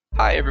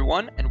Hi,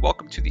 everyone, and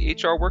welcome to the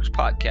HR Works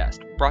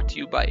podcast, brought to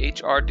you by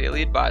HR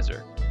Daily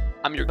Advisor.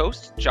 I'm your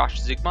host,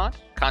 Josh Zigmond,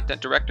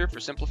 Content Director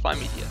for Simplify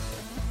Media.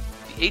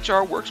 The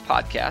HR Works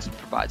podcast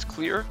provides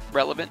clear,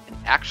 relevant, and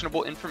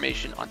actionable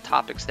information on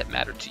topics that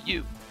matter to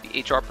you,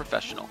 the HR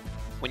professional.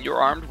 When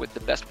you're armed with the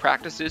best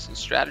practices and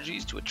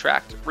strategies to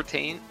attract,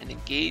 retain, and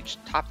engage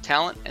top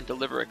talent and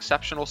deliver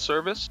exceptional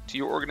service to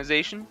your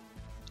organization,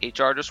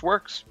 HR just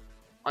works.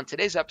 On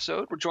today's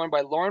episode, we're joined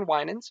by Lauren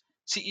Winans,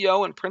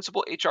 CEO and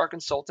Principal HR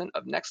Consultant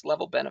of Next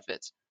Level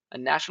Benefits, a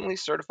nationally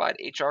certified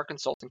HR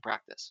consulting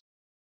practice.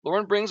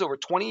 Lauren brings over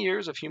 20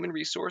 years of human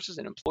resources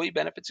and employee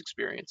benefits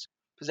experience,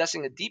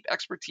 possessing a deep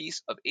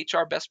expertise of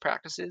HR best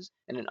practices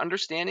and an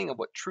understanding of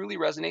what truly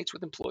resonates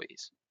with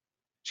employees.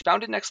 She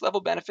founded Next Level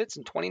Benefits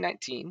in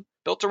 2019,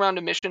 built around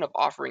a mission of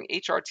offering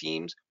HR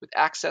teams with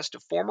access to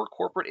former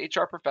corporate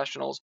HR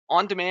professionals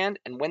on demand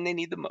and when they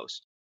need the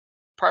most.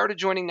 Prior to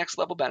joining Next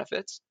Level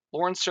Benefits,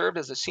 Lauren served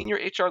as a senior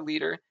HR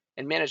leader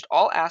and managed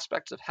all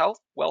aspects of health,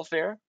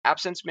 welfare,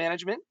 absence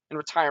management, and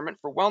retirement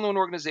for well-known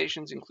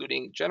organizations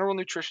including General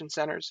Nutrition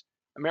Centers,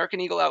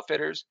 American Eagle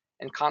Outfitters,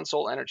 and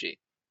Consol Energy.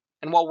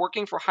 And while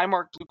working for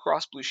Highmark Blue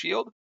Cross Blue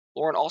Shield,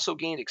 Lauren also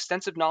gained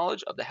extensive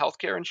knowledge of the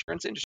healthcare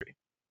insurance industry.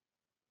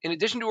 In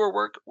addition to her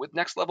work with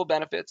Next Level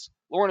Benefits,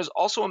 Lauren is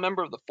also a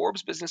member of the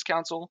Forbes Business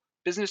Council,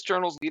 Business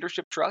Journal's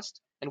Leadership Trust,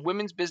 and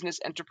Women's Business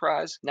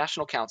Enterprise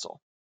National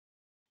Council.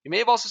 You may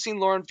have also seen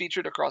Lauren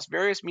featured across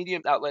various media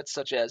outlets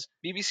such as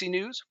BBC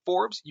News,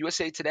 Forbes,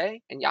 USA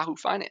Today, and Yahoo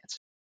Finance.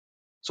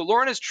 So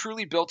Lauren has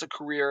truly built a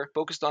career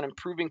focused on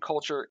improving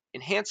culture,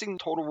 enhancing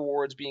total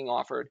rewards being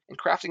offered, and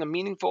crafting a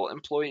meaningful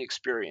employee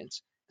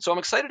experience. So I'm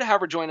excited to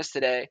have her join us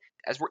today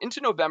as we're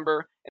into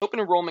November and open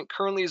enrollment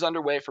currently is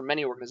underway for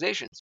many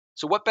organizations.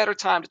 So what better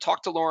time to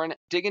talk to Lauren,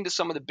 dig into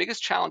some of the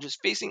biggest challenges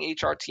facing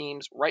HR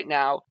teams right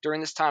now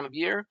during this time of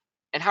year,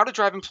 and how to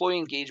drive employee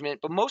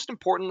engagement. But most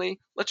importantly,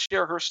 let's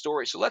share her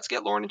story. So let's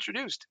get Lauren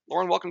introduced.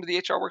 Lauren, welcome to the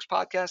HR Works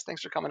podcast.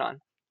 Thanks for coming on.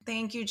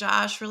 Thank you,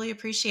 Josh. Really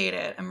appreciate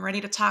it. I'm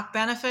ready to talk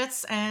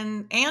benefits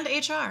and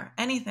HR,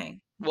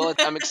 anything. Well,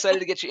 I'm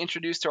excited to get you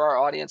introduced to our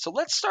audience. So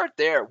let's start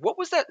there. What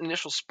was that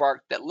initial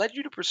spark that led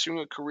you to pursuing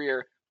a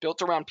career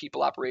built around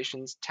people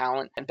operations,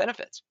 talent, and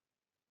benefits?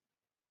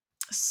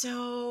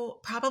 So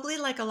probably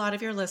like a lot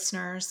of your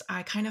listeners,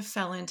 I kind of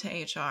fell into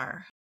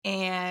HR.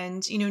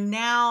 And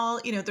now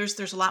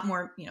there's a lot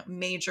more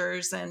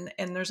majors and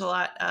there's a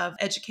lot of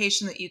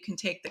education that you can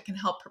take that can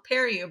help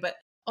prepare you. But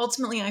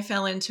ultimately, I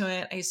fell into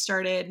it. I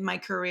started my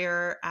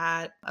career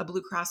at a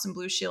Blue Cross and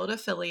Blue Shield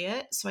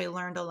affiliate. So I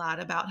learned a lot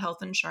about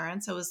health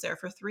insurance. I was there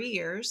for 3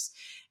 years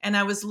and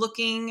I was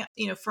looking,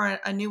 for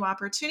a new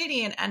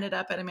opportunity and ended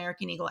up at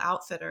American Eagle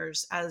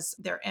Outfitters as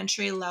their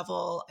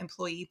entry-level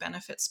employee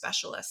benefit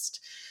specialist.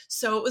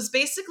 So it was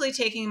basically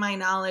taking my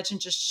knowledge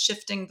and just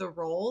shifting the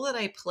role that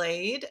I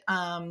played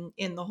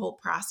in the whole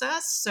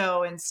process.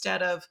 So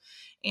instead of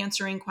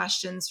answering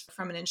questions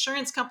from an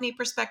insurance company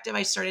perspective,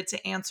 I started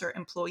to answer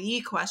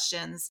employee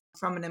questions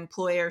from an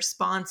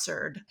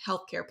employer-sponsored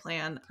healthcare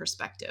plan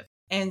perspective.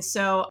 And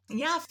so,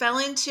 fell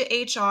into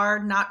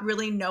HR, not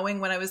really knowing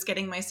what I was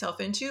getting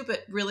myself into,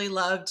 but really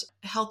loved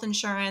health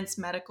insurance,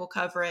 medical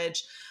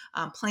coverage,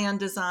 plan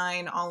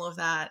design, all of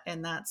that.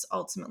 And that's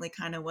ultimately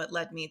kind of what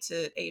led me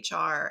to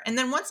HR. And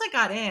then once I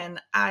got in,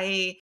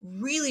 I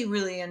really,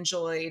 really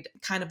enjoyed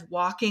kind of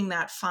walking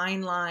that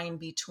fine line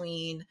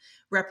between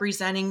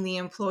representing the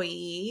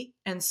employee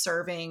and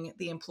serving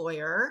the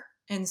employer.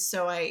 And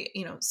so I,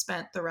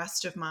 spent the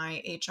rest of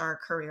my HR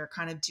career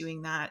kind of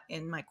doing that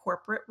in my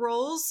corporate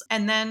roles.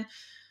 And then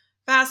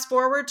fast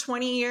forward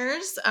 20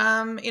 years,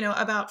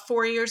 about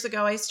 4 years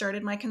ago, I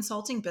started my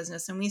consulting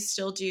business and we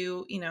still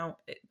do,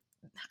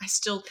 I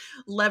still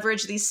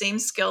leverage these same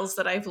skills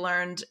that I've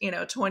learned,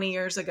 20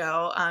 years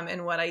ago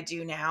in what I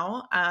do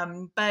now.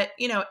 But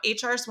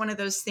HR is one of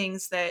those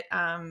things that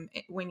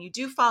when you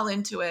do fall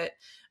into it,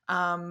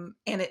 and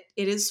it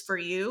is for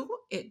you,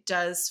 it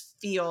does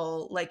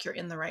feel like you're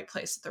in the right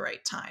place at the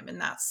right time. And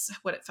that's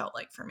what it felt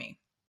like for me.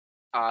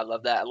 I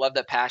love that. I love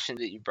that passion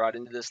that you brought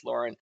into this,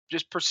 Lauren.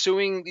 Just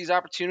pursuing these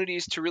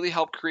opportunities to really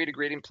help create a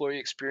great employee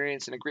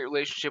experience and a great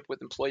relationship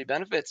with employee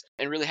benefits,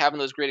 and really having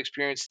those great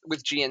experiences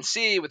with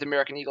GNC, with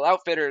American Eagle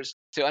Outfitters,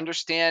 to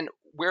understand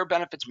where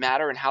benefits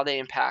matter and how they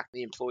impact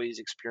the employee's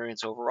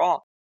experience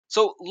overall.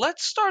 So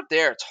let's start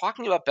there,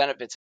 talking about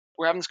benefits.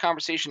 We're having this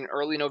conversation in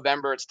early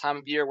November. It's time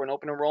of year when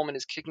open enrollment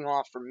is kicking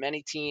off for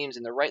many teams,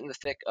 and they're right in the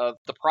thick of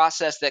the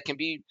process that can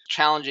be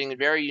challenging and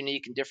very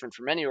unique and different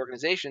for many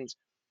organizations.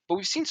 But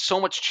we've seen so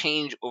much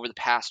change over the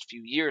past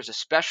few years,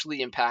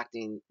 especially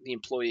impacting the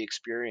employee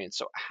experience.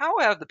 So how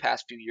have the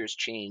past few years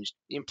changed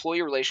the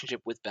employee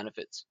relationship with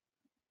benefits?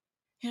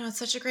 It's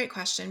such a great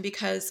question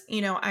because,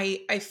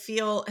 I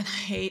feel, and I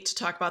hate to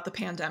talk about the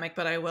pandemic,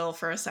 but I will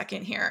for a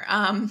second here.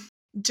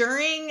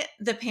 During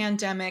the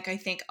pandemic, I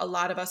think a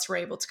lot of us were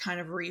able to kind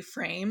of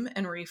reframe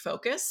and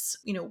refocus,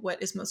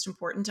 what is most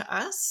important to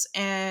us.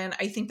 And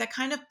I think that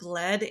kind of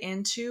bled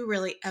into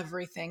really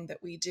everything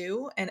that we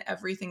do and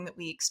everything that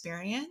we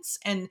experience.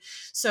 And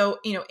so,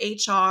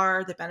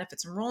 HR, the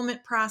benefits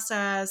enrollment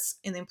process,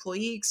 and the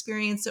employee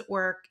experience at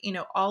work,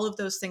 all of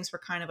those things were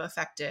kind of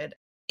affected.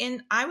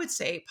 And I would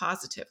say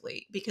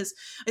positively, because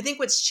I think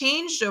what's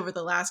changed over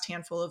the last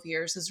handful of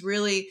years is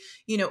really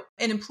an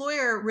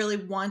employer really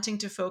wanting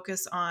to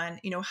focus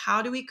on,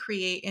 how do we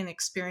create an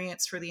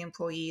experience for the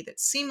employee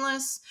that's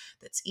seamless,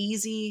 that's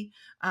easy,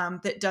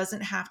 that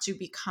doesn't have to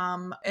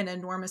become an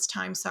enormous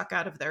time suck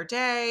out of their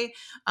day,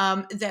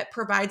 that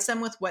provides them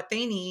with what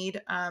they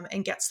need,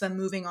 and gets them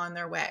moving on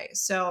their way.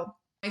 So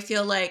I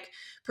feel like,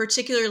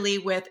 particularly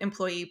with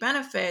employee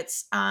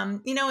benefits,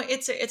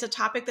 it's a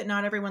topic that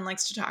not everyone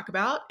likes to talk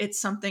about.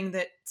 It's something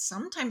that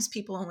sometimes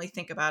people only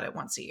think about it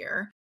once a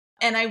year.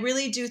 And I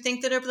really do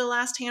think that over the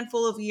last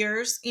handful of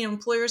years,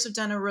 employers have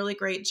done a really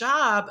great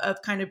job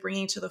of kind of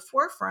bringing to the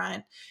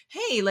forefront,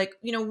 hey,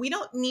 we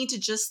don't need to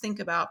just think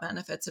about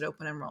benefits at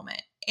open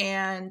enrollment.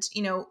 And,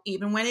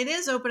 even when it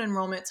is open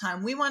enrollment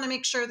time, we want to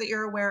make sure that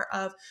you're aware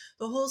of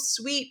the whole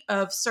suite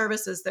of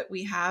services that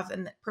we have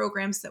and the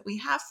programs that we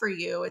have for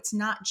you. It's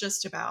not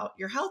just about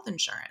your health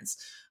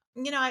insurance.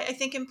 I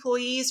think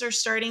employees are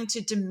starting to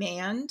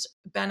demand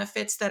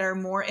benefits that are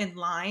more in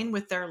line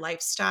with their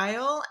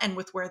lifestyle and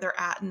with where they're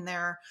at in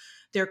their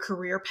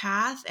career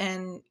path,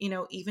 and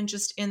even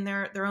just in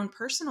their own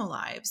personal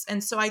lives.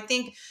 And so I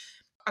think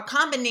a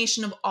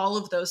combination of all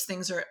of those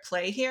things are at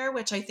play here,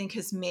 which I think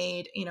has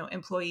made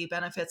employee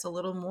benefits a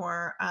little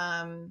more.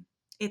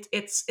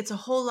 It's a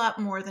whole lot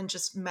more than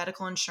just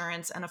medical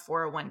insurance and a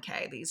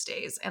 401k these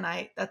days, and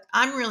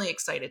I'm really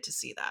excited to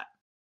see that.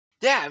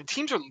 Yeah, and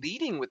teams are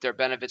leading with their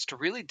benefits to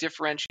really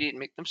differentiate and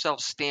make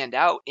themselves stand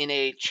out in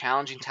a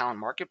challenging talent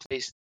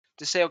marketplace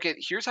to say, okay,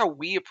 here's how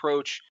we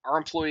approach our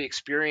employee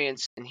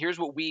experience, and here's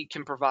what we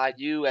can provide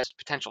you as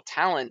potential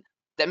talent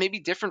that may be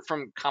different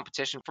from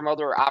competition, from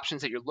other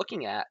options that you're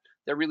looking at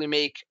that really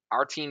make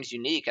our teams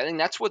unique. I think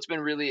that's what's been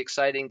really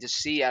exciting to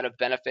see out of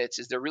benefits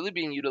is they're really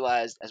being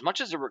utilized as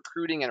much as a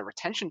recruiting and a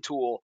retention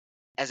tool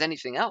as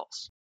anything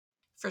else.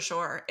 For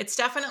sure. It's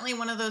definitely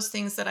one of those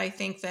things that I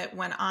think that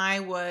when I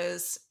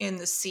was in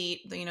the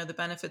seat, the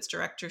benefits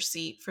director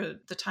seat for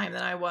the time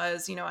that I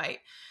was,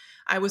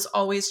 I was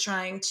always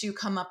trying to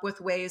come up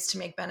with ways to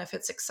make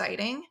benefits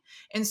exciting.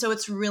 And so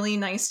it's really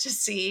nice to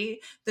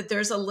see that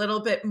there's a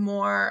little bit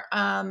more,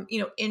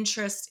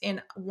 interest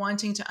in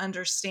wanting to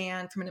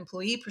understand from an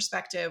employee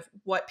perspective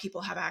what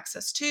people have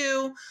access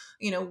to,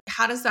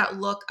 how does that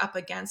look up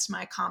against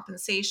my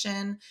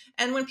compensation?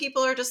 And when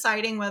people are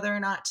deciding whether or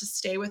not to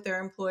stay with their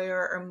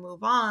employer or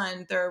move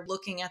on, they're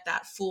looking at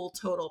that full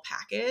total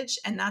package.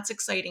 And that's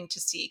exciting to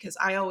see, because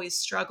I always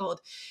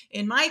struggled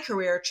in my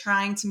career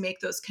trying to make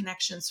those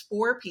connections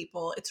for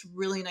people. It's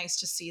really nice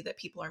to see that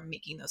people are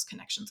making those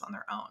connections on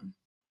their own.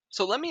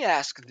 So let me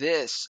ask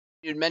this.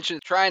 You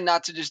mentioned trying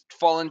not to just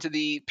fall into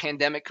the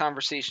pandemic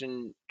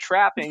conversation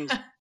trappings,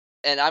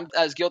 and I'm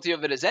as guilty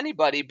of it as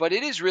anybody, but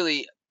it is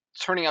really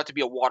turning out to be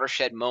a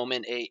watershed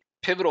moment, a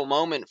pivotal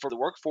moment for the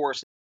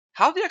workforce.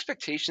 How have the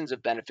expectations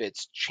of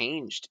benefits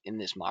changed in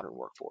this modern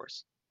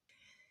workforce?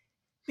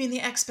 I mean,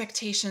 the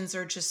expectations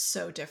are just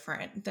so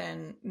different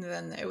than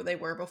they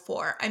were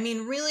before. I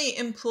mean, really,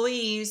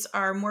 employees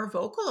are more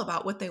vocal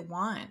about what they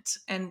want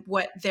and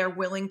what they're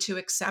willing to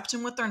accept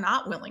and what they're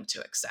not willing to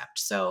accept.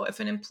 So,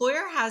 if an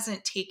employer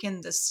hasn't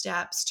taken the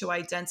steps to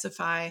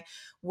identify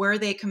where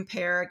they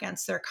compare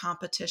against their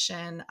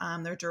competition,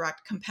 their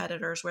direct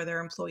competitors, where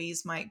their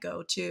employees might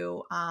go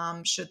to,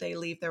 should they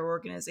leave their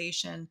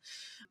organization,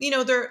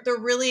 they're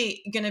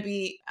really going to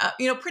be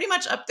pretty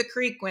much up the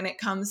creek when it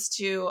comes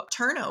to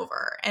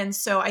turnover. And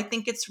so I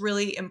think it's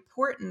really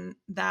important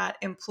that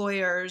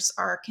employers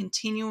are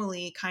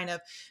continually kind of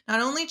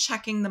not only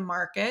checking the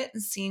market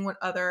and seeing what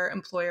other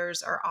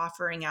employers are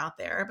offering out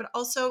there, but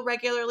also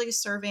regularly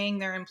surveying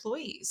their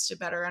employees to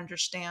better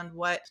understand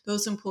what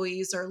those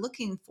employees are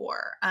looking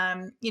for.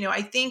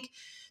 I think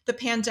the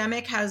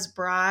pandemic has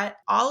brought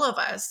all of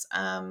us,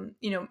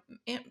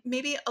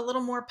 maybe a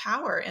little more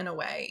power in a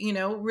way,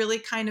 really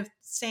kind of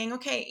saying,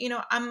 okay,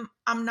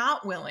 I'm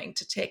not willing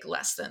to take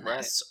less than Right.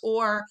 this,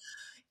 or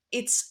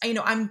it's,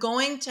 I'm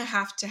going to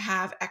have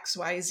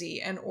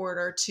XYZ in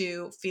order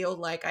to feel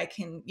like I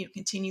can,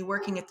 continue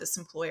working at this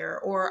employer,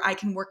 or I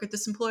can work at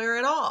this employer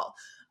at all.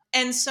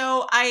 And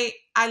so I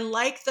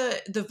like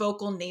the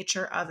vocal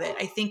nature of it.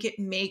 I think it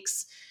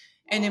makes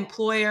an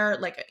employer,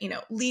 like,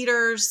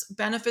 leaders,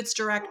 benefits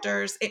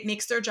directors, it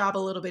makes their job a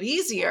little bit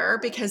easier,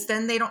 because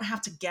then they don't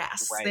have to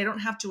guess. Right. They don't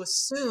have to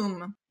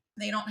assume.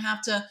 They don't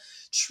have to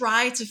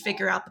try to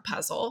figure out the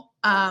puzzle.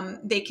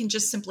 They can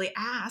just simply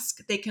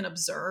ask, they can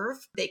observe,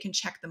 they can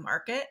check the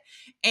market,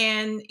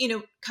 and,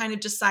 kind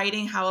of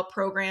deciding how a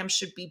program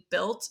should be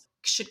built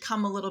should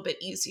come a little bit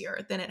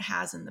easier than it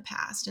has in the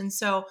past. And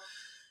so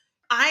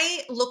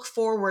I look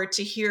forward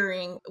to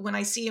hearing when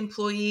I see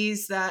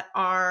employees that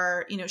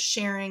are,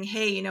 sharing,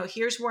 hey,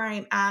 here's where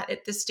I'm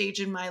at this stage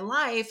in my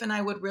life. And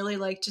I would really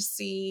like to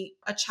see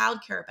a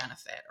childcare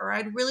benefit, or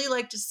I'd really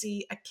like to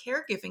see a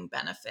caregiving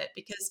benefit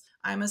because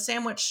I'm a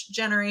sandwich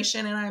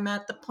generation and I'm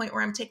at the point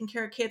where I'm taking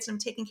care of kids and I'm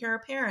taking care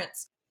of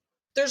parents.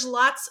 There's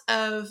lots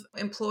of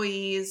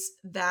employees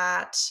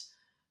that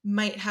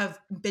might have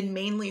been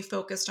mainly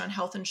focused on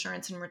health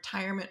insurance and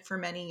retirement for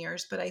many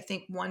years. But I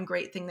think one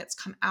great thing that's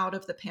come out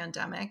of the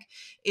pandemic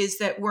is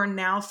that we're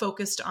now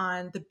focused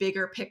on the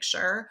bigger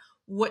picture.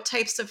 What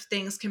types of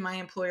things can my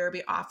employer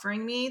be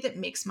offering me that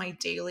makes my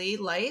daily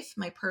life,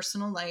 my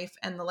personal life,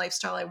 and the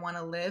lifestyle I want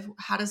to live?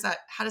 How does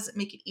it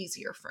make it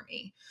easier for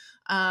me?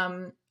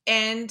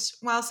 And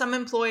while some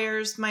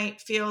employers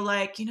might feel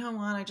like, you know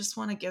what, I just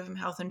want to give them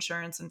health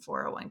insurance and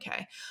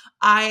 401k.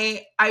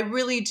 I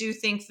really do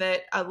think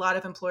that a lot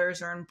of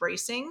employers are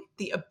embracing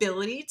the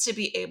ability to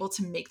be able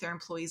to make their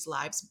employees'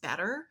 lives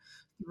better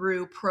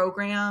through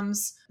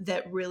programs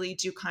that really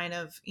do kind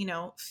of,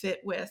 fit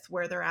with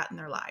where they're at in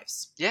their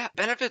lives. Yeah,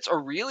 benefits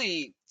are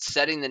really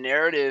setting the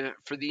narrative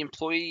for the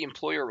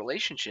employee-employer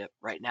relationship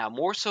right now,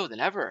 more so than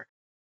ever.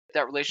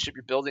 That relationship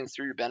you're building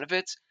through your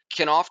benefits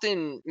can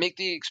often make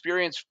the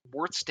experience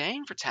worth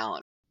staying for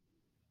talent.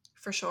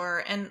 For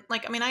sure. And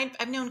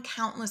I've known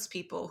countless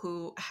people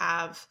who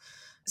have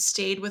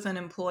stayed with an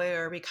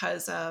employer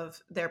because of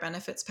their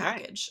benefits Right.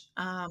 package,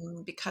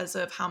 because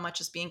of how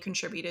much is being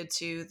contributed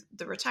to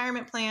the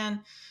retirement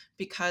plan,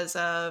 because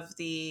of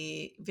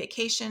the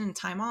vacation and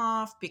time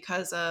off,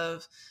 because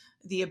of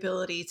the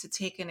ability to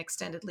take an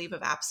extended leave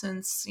of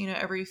absence,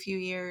 every few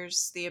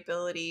years, the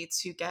ability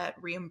to get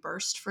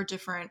reimbursed for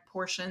different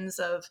portions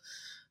of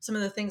some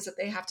of the things that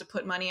they have to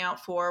put money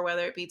out for,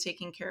 whether it be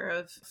taking care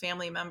of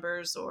family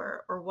members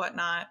or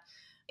whatnot.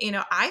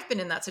 I've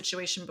been in that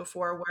situation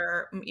before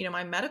where,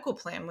 my medical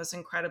plan was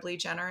incredibly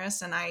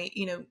generous. And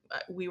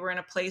we were in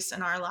a place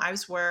in our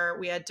lives where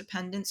we had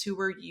dependents who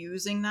were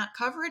using that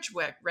coverage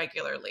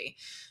regularly.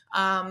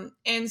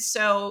 And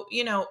so,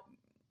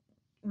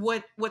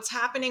 what's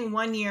happening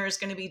one year is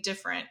going to be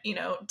different,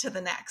 to the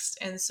next.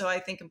 And so I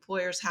think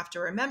employers have to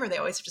remember they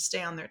always have to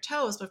stay on their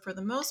toes, but for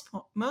the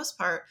most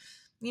part,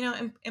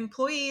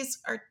 employees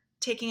are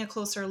taking a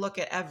closer look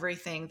at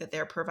everything that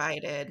they're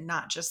provided,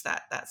 not just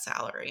that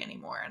salary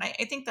anymore. And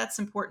I think that's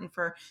important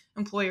for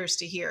employers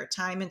to hear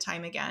time and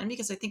time again,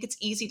 because I think it's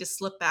easy to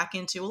slip back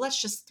into, well,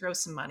 let's just throw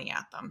some money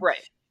at them.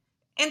 Right.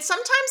 And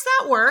sometimes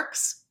that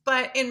works,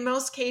 but in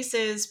most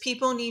cases,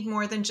 people need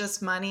more than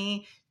just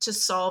money to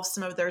solve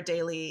some of their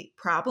daily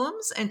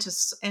problems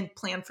and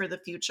plan for the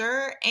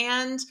future,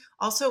 and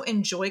also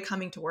enjoy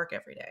coming to work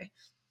every day.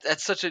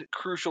 That's such a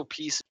crucial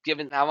piece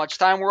given how much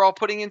time we're all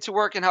putting into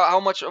work and how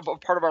much of a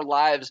part of our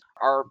lives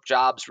our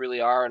jobs really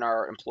are and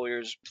our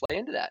employers play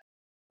into that.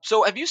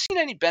 So have you seen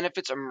any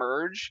benefits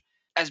emerge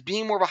as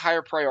being more of a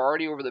higher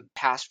priority over the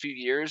past few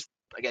years?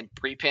 Again,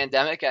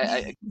 pre-pandemic,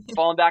 I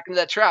fallen back into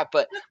that trap.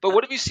 But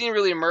what have you seen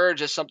really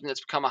emerge as something that's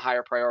become a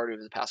higher priority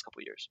over the past couple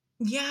of years?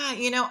 Yeah,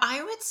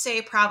 I would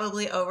say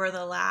probably over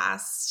the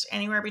last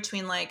anywhere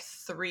between like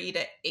 3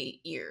 to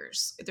 8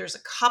 years, there's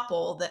a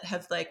couple that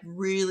have like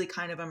really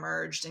kind of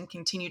emerged and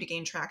continue to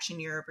gain traction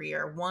year over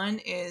year. One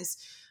is,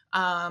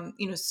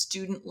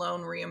 student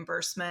loan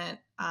reimbursement,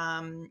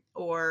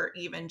 or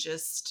even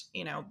just,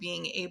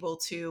 being able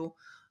to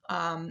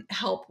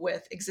help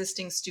with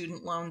existing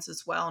student loans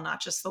as well,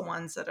 not just the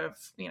ones that have,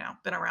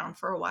 been around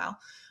for a while.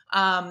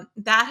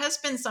 That has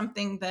been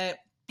something that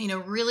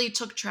really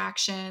took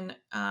traction,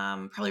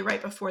 probably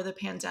right before the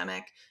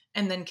pandemic,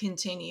 and then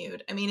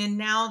continued. I mean, and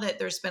now that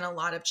there's been a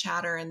lot of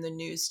chatter in the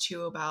news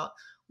too about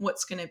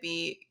what's going to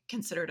be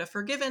considered a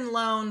forgiven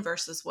loan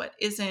versus what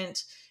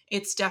isn't,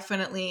 it's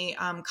definitely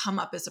come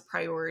up as a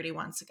priority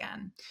once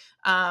again.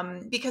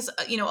 Because,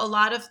 a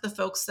lot of the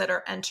folks that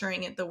are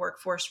entering the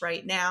workforce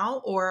right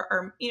now,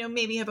 or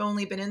maybe have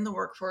only been in the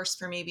workforce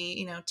for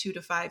maybe, 2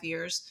 to 5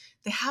 years,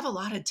 they have a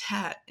lot of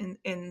debt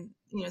in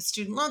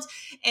student loans.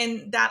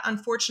 And that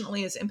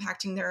unfortunately is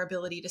impacting their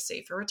ability to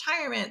save for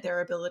retirement,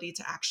 their ability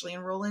to actually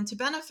enroll into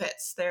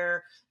benefits.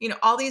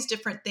 All these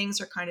different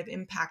things are kind of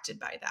impacted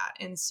by that.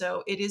 And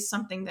so it is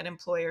something that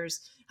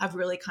employers have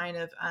really kind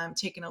of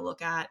taken a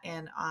look at,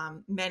 and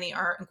many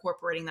are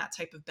incorporating that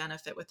type of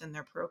benefit within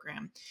their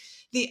program.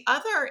 The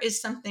other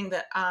is something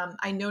that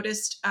I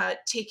noticed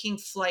taking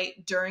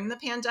flight during the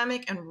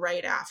pandemic and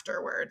right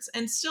afterwards,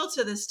 and still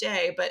to this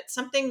day, but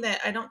something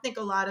that I don't think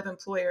a lot of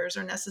employers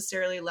are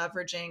necessarily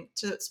leveraging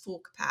to its full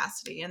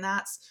capacity, and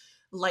that's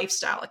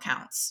lifestyle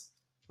accounts.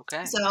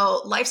 Okay.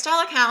 So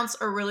lifestyle accounts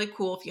are really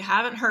cool. If you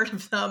haven't heard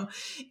of them,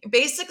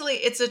 basically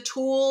it's a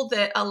tool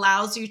that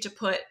allows you to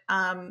put,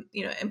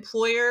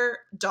 employer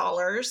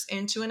dollars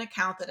into an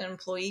account that an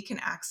employee can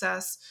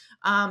access,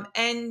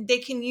 and they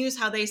can use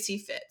how they see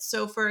fit.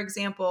 So for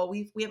example,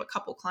 we have a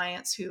couple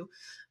clients who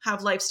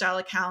have lifestyle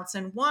accounts,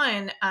 and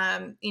one,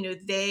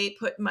 they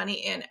put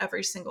money in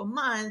every single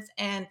month,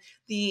 and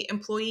the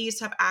employees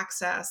have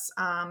access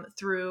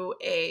through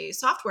a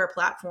software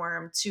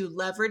platform to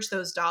leverage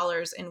those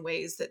dollars in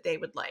ways that they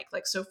would like.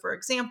 So for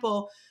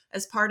example,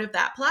 as part of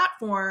that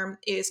platform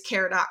is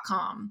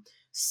care.com.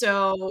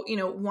 So,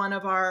 one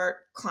of our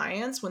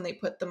clients, when they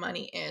put the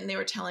money in, they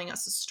were telling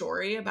us a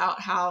story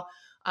about how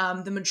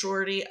the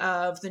majority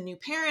of the new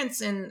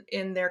parents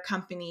in their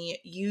company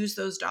use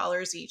those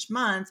dollars each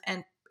month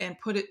and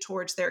put it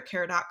towards their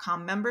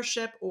care.com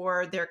membership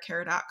or their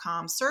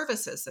care.com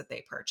services that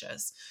they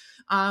purchase.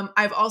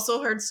 I've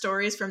also heard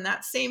stories from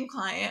that same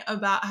client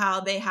about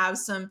how they have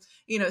some,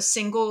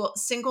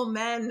 single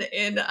men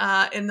in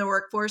the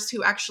workforce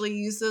who actually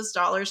use those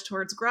dollars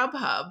towards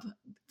Grubhub,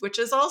 which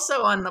is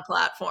also on the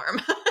platform.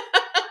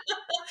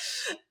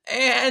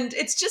 And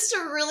it's just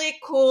a really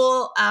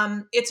cool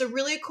it's a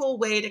really cool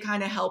way to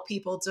kind of help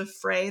people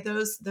defray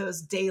those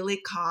daily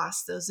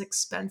costs, those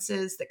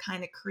expenses that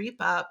kind of creep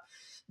up,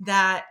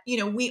 that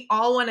we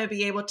all want to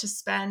be able to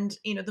spend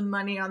the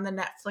money on the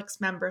Netflix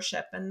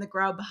membership and the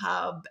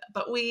Grubhub,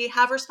 but we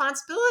have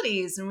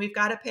responsibilities and we've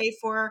got to pay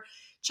for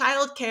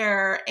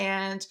childcare,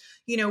 and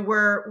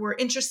we're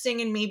interested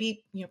in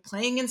maybe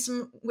playing in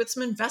some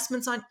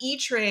investments on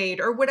E-Trade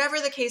or whatever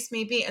the case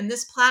may be. And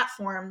this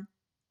platform,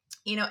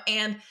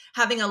 and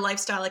having a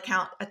lifestyle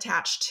account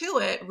attached to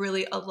it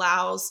really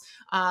allows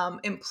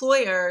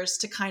employers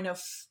to kind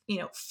of,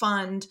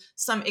 fund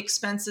some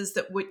expenses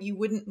that you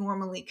wouldn't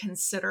normally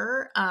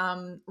consider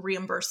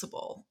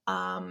reimbursable.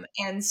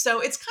 And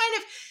so it's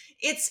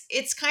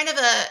kind of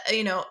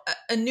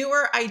a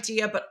newer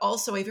idea, but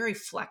also a very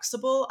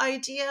flexible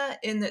idea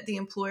in that the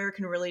employer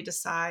can really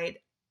decide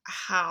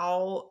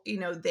how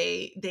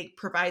they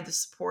provide the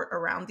support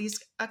around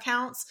these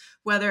accounts,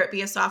 whether it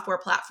be a software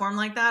platform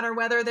like that or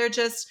whether they're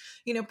just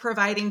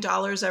providing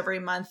dollars every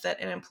month that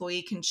an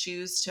employee can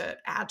choose to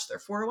add to their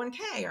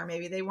 401k, or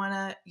maybe they want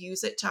to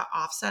use it to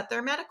offset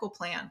their medical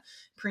plan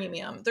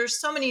premium. There's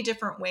so many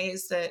different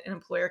ways that an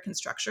employer can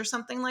structure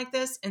something like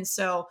this, and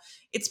so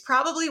it's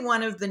probably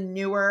one of the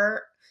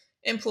newer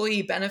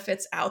employee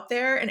benefits out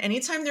there. And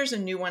anytime there's a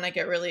new one, I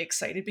get really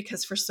excited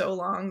because for so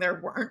long there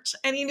weren't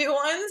any new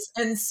ones.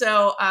 And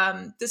so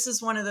this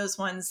is one of those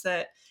ones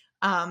that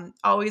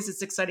always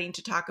is exciting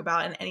to talk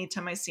about. And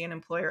anytime I see an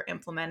employer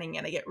implementing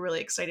it, I get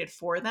really excited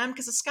for them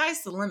because the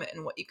sky's the limit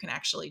in what you can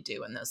actually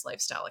do in those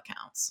lifestyle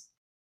accounts.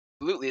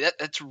 Absolutely.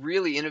 That's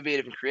really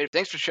innovative and creative.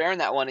 Thanks for sharing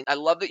that one. And I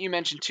love that you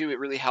mentioned too, it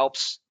really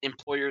helps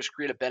employers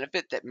create a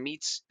benefit that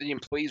meets the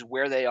employees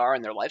where they are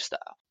in their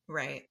lifestyle.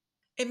 Right.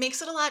 It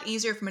makes it a lot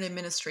easier from an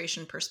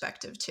administration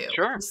perspective too.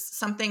 Sure. It's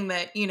something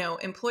that,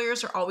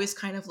 employers are always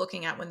kind of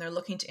looking at when they're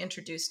looking to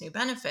introduce new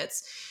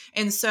benefits.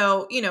 And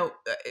so,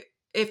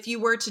 if you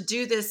were to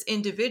do this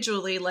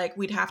individually, like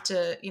we'd have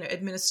to,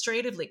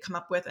 administratively come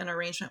up with an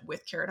arrangement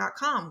with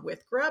care.com,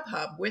 with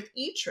Grubhub, with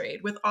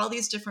E-Trade, with all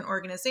these different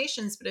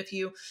organizations. But if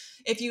you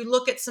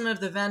look at some of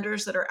the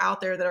vendors that are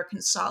out there that are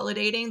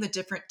consolidating the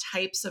different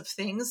types of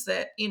things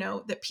that,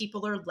 that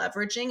people are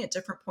leveraging at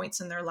different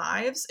points in their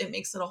lives, it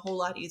makes it a whole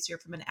lot easier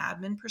from an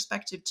admin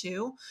perspective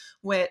too,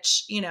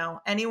 which,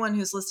 anyone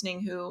who's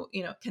listening who,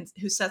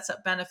 who sets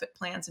up benefit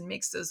plans and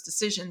makes those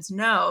decisions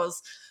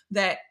knows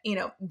that,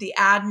 the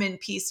admin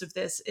piece of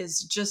this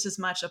is just as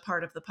much a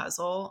part of the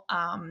puzzle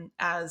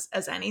as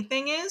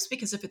anything is,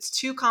 because if it's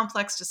too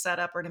complex to set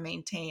up or to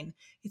maintain,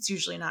 it's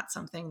usually not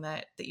something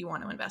that you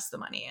want to invest the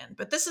money in.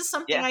 But this is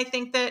something I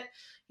think that,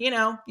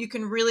 you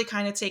can really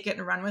kind of take it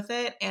and run with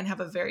it and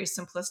have a very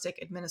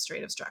simplistic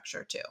administrative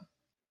structure too.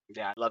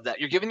 Yeah, I love that.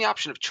 You're given the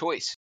option of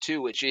choice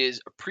too, which is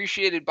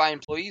appreciated by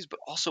employees, but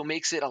also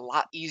makes it a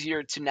lot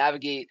easier to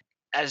navigate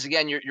as,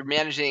 again, you're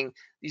managing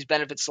these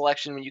benefit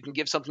selection when you can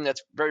give something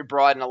that's very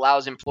broad and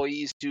allows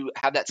employees to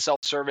have that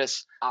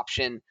self-service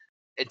option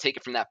and take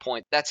it from that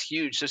point. That's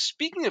huge. So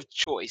speaking of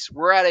choice,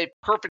 we're at a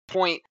perfect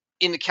point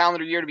in the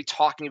calendar year to be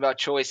talking about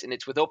choice, and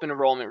it's with open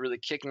enrollment really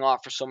kicking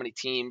off for so many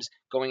teams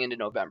going into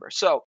November.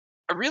 So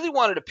I really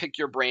wanted to pick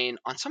your brain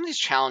on some of these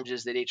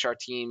challenges that HR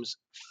teams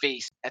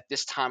face at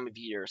this time of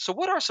year. So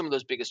what are some of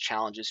those biggest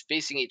challenges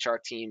facing HR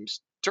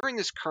teams during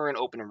this current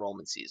open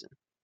enrollment season?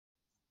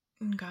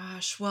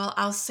 Gosh, well,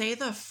 I'll say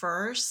the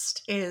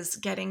first is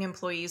getting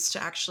employees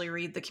to actually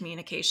read the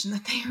communication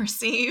that they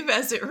receive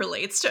as it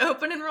relates to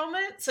open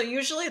enrollment. So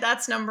usually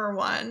that's number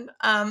one.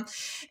 And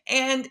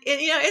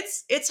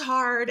it's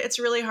hard. It's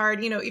really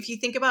hard. If you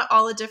think about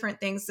all the different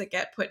things that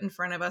get put in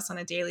front of us on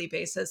a daily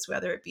basis,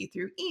 whether it be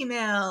through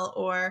email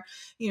or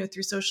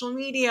through social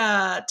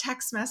media,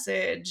 text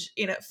message,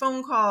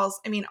 phone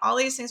calls. I mean, all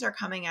these things are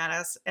coming at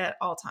us at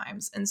all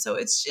times, and so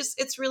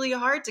it's really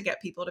hard to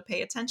get people to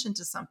pay attention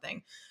to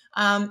something.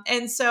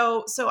 And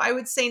so I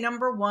would say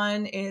number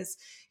one is,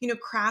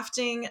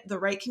 crafting the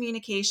right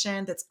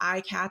communication that's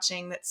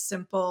eye-catching, that's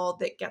simple,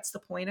 that gets the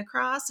point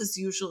across is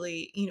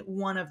usually,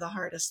 one of the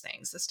hardest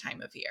things this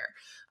time of year.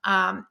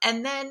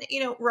 And then,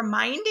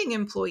 reminding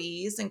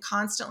employees and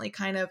constantly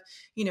kind of,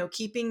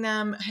 keeping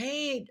them,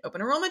 hey,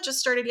 open enrollment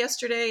just started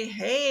yesterday.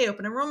 Hey,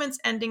 open enrollment's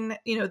ending,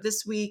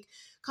 this week.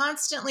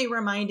 Constantly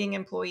reminding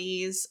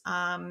employees,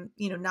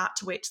 not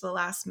to wait to the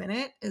last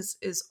minute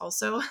is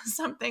also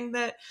something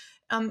that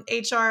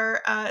HR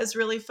is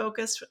really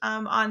focused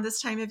on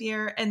this time of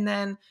year. And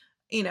then,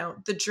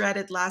 the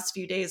dreaded last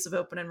few days of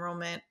open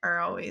enrollment are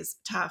always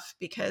tough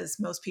because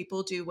most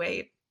people do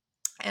wait.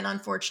 And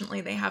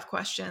unfortunately, they have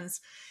questions.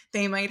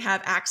 They might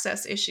have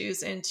access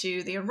issues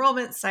into the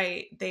enrollment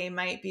site. They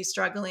might be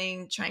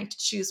struggling trying to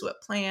choose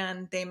what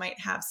plan. They might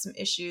have some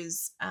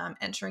issues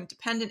entering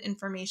dependent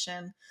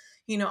information,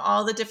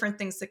 all the different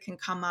things that can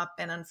come up.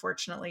 And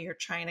unfortunately, you're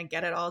trying to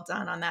get it all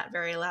done on that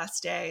very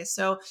last day.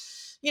 So,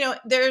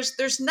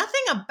 there's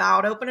nothing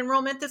about open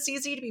enrollment that's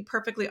easy, to be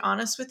perfectly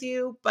honest with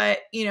you. But,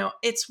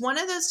 it's one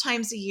of those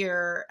times a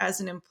year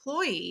as an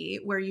employee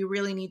where you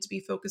really need to be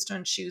focused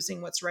on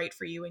choosing what's right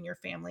for you and your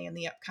family in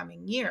the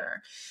upcoming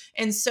year.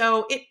 And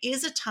so it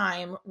is a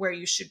time where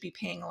you should be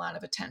paying a lot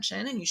of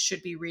attention and you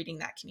should be reading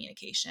that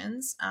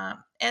communications.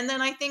 And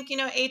then I think,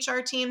 HR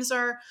teams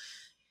are,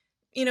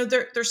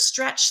 they're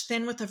stretched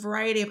thin with a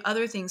variety of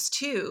other things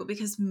too,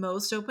 because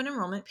most open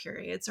enrollment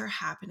periods are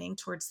happening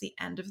towards the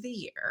end of the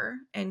year.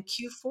 And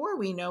Q4,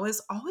 we know,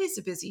 is always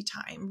a busy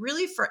time,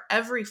 really for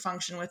every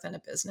function within a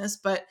business.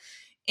 But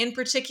in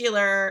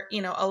particular,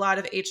 a lot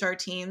of HR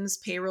teams,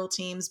 payroll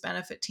teams,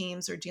 benefit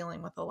teams are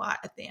dealing with a lot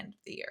at the end of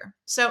the year.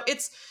 So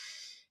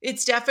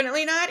it's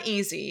definitely not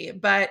easy,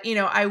 but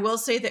I will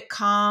say that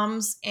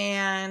comms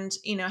and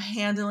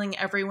handling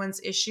everyone's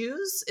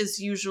issues is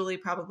usually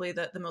probably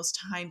the most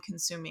time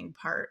consuming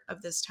part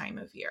of this time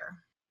of year.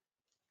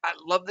 I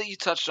love that you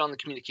touched on the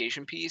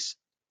communication piece.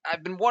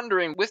 I've been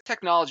wondering, with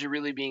technology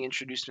really being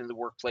introduced into the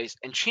workplace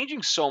and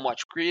changing so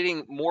much,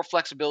 creating more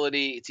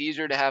flexibility, it's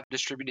easier to have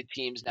distributed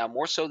teams now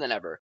more so than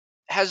ever.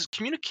 Has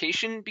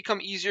communication become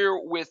easier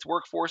with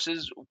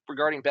workforces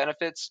regarding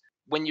benefits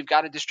when you've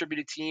got a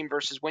distributed team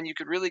versus when you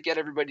could really get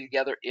everybody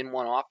together in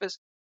one office?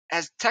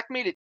 Has tech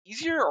made it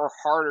easier or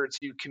harder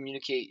to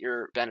communicate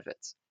your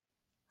benefits?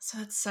 So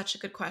that's such a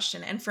good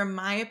question. And from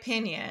my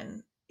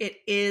opinion,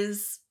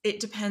 it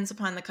depends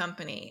upon the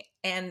company.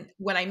 And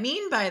what I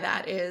mean by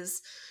that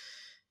is,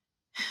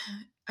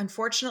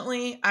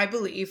 unfortunately, I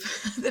believe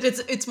that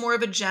it's more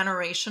of a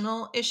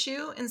generational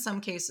issue in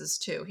some cases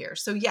too here.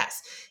 So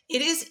yes,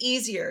 it is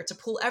easier to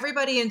pull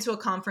everybody into a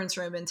conference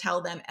room and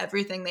tell them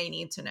everything they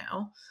need to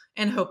know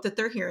and hope that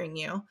they're hearing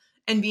you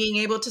and being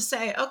able to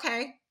say,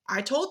 okay,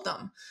 I told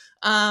them.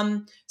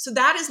 So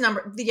that is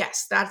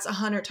yes, that's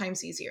 100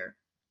 times easier.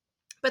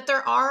 But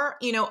there are,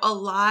 a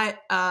lot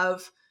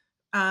of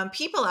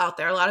people out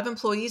there, a lot of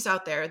employees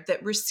out there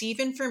that receive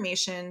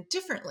information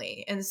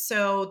differently. And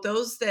so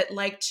those that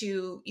like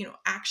to,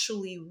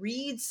 actually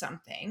read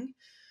something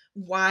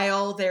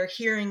while they're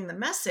hearing the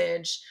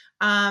message,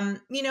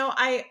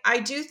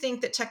 I do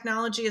think that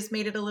technology has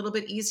made it a little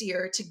bit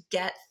easier to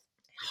get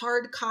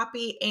hard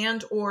copy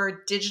and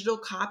or digital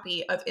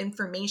copy of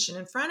information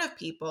in front of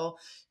people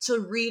to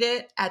read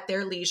it at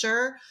their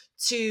leisure,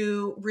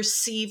 to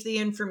receive the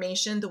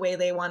information the way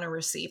they want to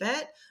receive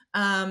it,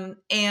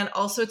 and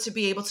also to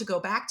be able to go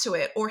back to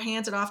it or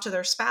hand it off to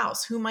their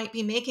spouse who might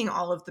be making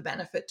all of the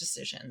benefit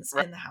decisions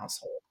Right. in the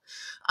household.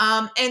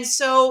 And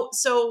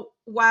so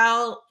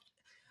while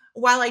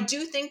I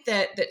do think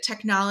that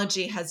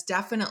technology has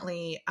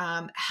definitely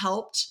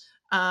helped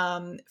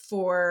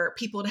for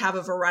people to have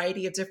a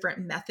variety of different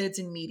methods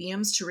and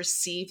mediums to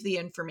receive the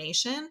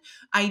information,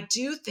 I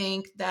do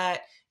think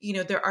that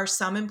there are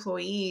some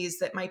employees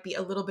that might be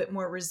a little bit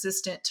more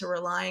resistant to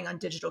relying on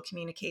digital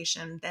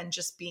communication than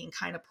just being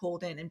kind of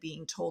pulled in and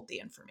being told the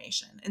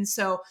information. And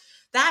so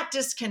that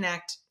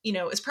disconnect,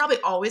 is probably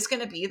always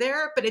going to be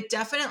there, but it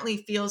definitely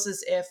feels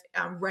as if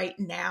right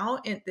now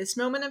at this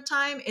moment of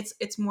time,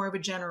 it's more of a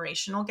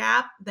generational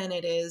gap than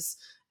it is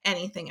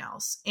anything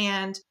else.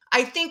 And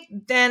I think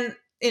then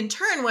in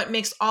turn, what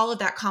makes all of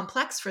that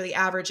complex for the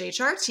average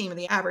HR team and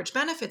the average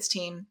benefits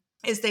team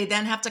is they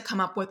then have to come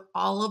up with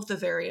all of the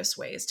various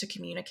ways to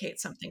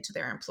communicate something to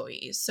their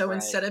employees. So Right.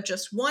 instead of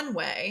just one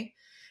way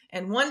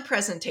and one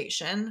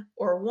presentation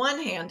or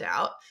one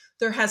handout,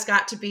 there has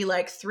got to be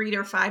like 3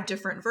 or 5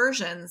 different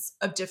versions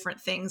of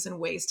different things and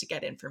ways to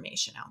get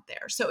information out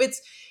there. So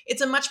it's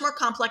a much more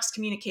complex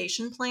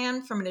communication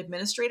plan from an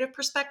administrative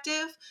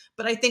perspective.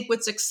 But I think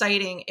what's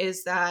exciting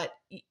is that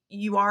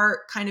you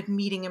are kind of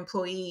meeting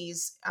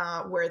employees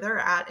where they're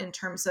at in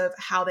terms of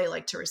how they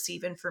like to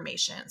receive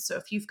information. So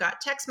if you've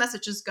got text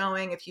messages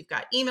going, if you've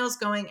got emails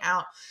going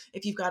out,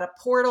 if you've got a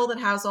portal that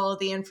has all of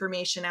the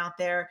information out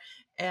there,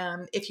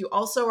 if you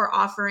also are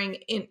offering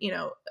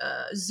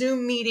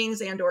Zoom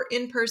meetings and or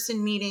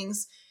in-person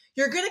meetings,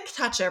 you're going to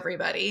touch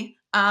everybody,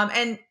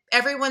 and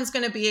everyone's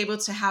going to be able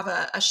to have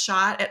a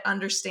shot at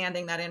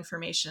understanding that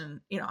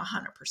information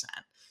 100%.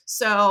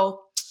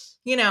 So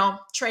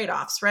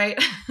trade-offs,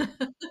 right?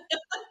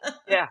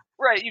 Yeah,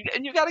 right.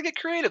 And you got to get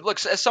creative.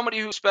 Look, as somebody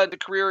who spent a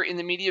career in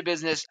the media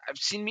business, I've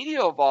seen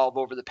media evolve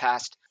over the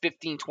past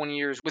 15, 20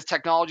 years with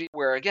technology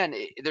where, again,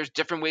 there's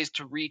different ways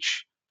to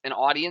reach an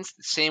audience.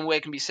 The same way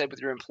can be said with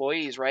your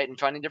employees, right? And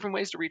finding different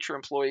ways to reach your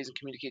employees and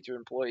communicate to your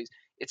employees.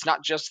 It's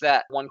not just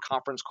that one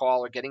conference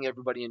call or getting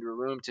everybody into a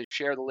room to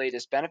share the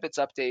latest benefits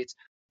updates.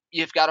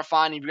 You've got to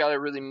find, you've got to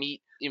really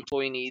meet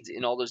employee needs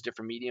in all those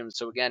different mediums.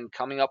 So, again,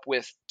 coming up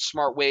with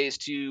smart ways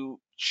to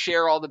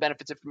share all the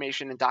benefits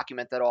information and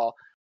document that all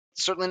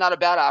Certainly not a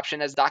bad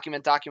option, as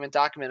document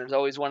is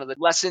always one of the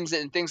lessons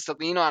and things to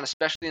lean on,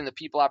 especially in the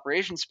people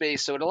operations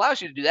space. So it allows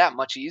you to do that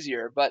much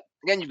easier. But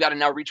again, you've got to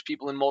now reach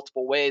people in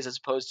multiple ways as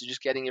opposed to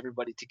just getting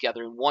everybody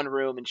together in one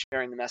room and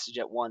sharing the message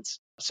at once.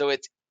 So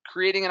it's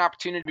creating an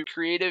opportunity to be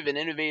creative and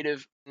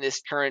innovative in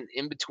this current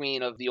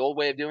in-between of the old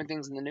way of doing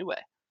things and the new way.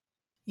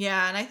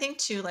 Yeah, and I think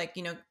too, like,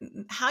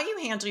 how you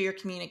handle your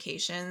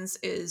communications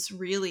is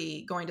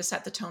really going to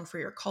set the tone for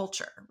your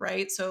culture,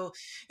 right? So,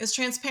 as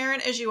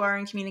transparent as you are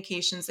in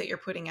communications that you're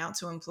putting out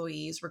to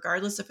employees,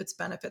 regardless if it's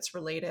benefits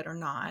related or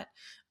not,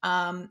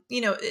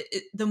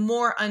 the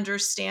more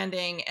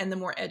understanding and the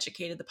more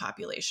educated the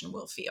population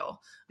will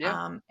feel.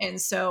 Yeah. And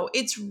so,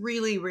 it's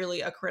really, really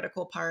a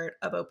critical part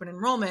of open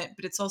enrollment,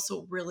 but it's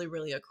also really,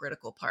 really a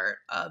critical part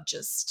of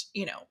just,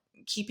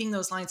 keeping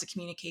those lines of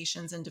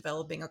communications and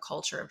developing a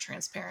culture of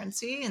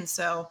transparency. And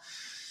so,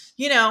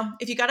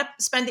 if you got to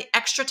spend the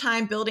extra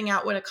time building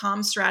out what a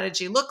comm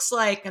strategy looks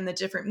like and the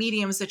different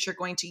mediums that you're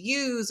going to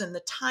use and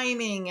the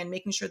timing and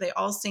making sure they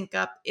all sync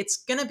up, it's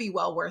going to be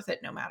well worth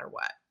it no matter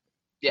what.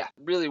 Yeah,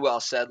 really well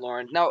said,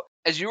 Lauren. Now,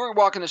 as you were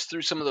walking us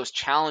through some of those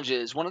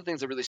challenges, one of the things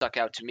that really stuck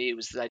out to me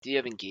was the idea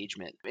of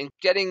engagement and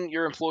getting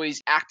your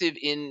employees active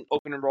in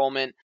open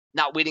enrollment,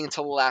 not waiting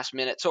until the last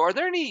minute. So, are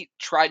there any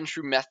tried and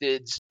true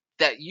methods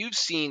that you've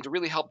seen to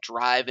really help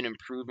drive and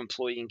improve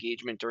employee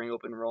engagement during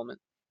open enrollment?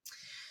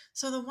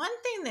 So, the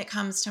one thing that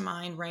comes to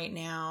mind right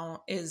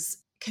now is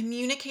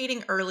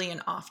communicating early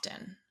and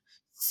often.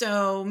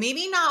 So,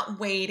 maybe not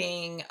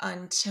waiting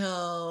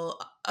until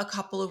a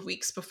couple of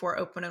weeks before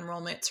open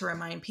enrollment to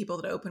remind people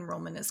that open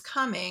enrollment is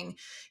coming.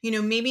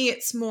 Maybe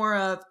it's more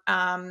of,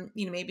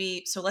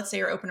 so let's say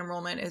your open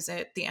enrollment is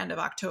at the end of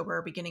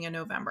October, beginning of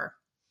November.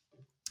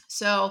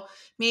 So,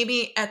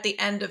 maybe at the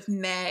end of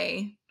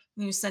May,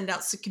 you send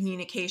out some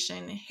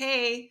communication.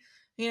 Hey,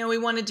 we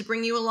wanted to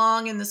bring you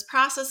along in this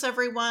process,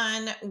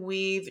 everyone.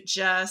 We've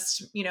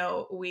just,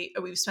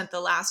 we've spent the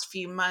last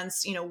few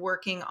months,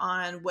 working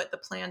on what the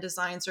plan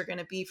designs are going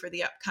to be for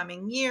the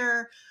upcoming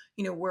year.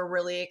 We're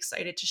really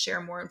excited to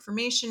share more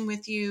information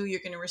with you.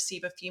 You're going to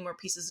receive a few more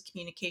pieces of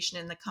communication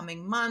in the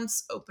coming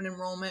months. Open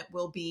enrollment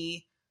will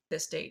be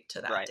this date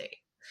to that date.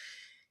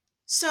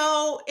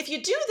 So if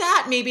you do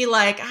that, maybe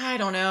like, I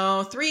don't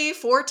know,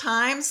 3-4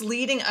 times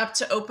leading up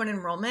to open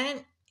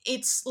enrollment,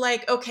 it's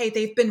like, okay,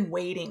 they've been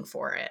waiting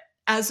for it,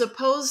 as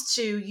opposed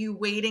to you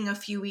waiting a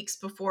few weeks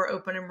before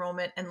open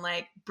enrollment and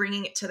like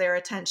bringing it to their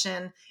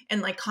attention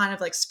and like kind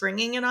of like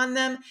springing it on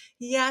them.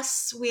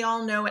 Yes, we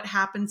all know it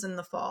happens in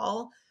the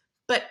fall,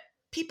 but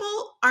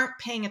people aren't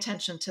paying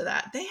attention to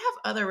that. They have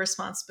other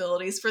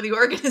responsibilities for the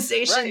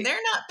organization. Right. They're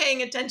not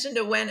paying attention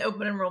to when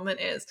open enrollment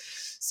is.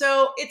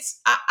 So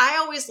I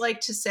always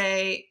like to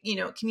say,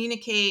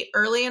 communicate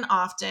early and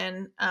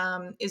often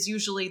is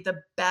usually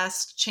the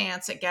best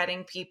chance at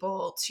getting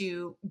people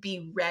to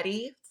be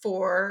ready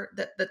for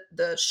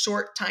the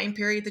short time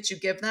period that you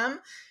give them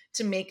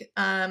to make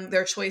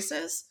their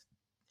choices.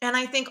 And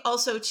I think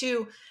also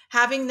too,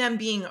 having them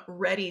being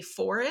ready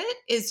for it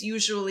is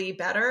usually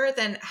better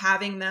than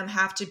having them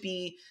have to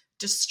be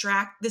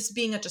this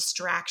being a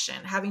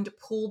distraction, having to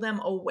pull them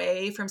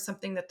away from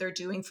something that they're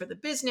doing for the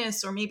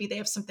business, or maybe they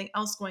have something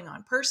else going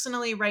on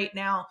personally right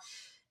now.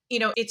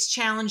 It's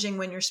challenging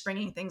when you're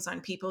springing things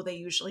on people. They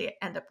usually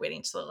end up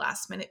waiting till the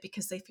last minute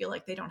because they feel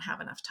like they don't have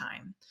enough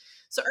time.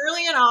 So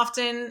early and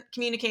often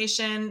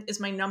communication is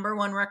my number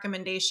one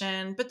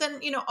recommendation. But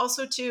then,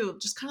 also too,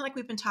 just kind of like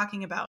we've been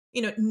talking about,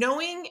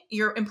 knowing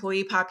your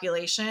employee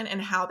population and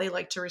how they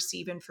like to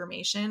receive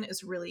information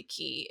is really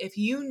key. If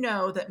you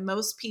know that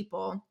most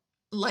people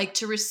like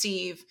to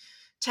receive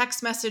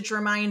text message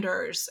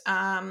reminders,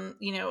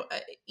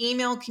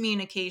 email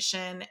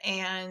communication,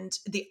 and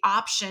the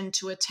option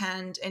to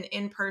attend an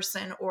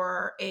in-person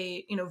or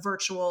a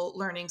virtual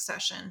learning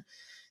session.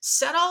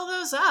 Set all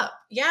those up.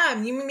 Yeah,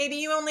 maybe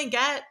you only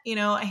get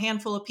a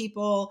handful of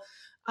people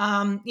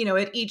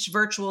at each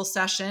virtual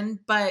session,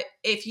 but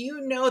if you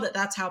know that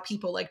that's how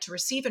people like to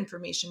receive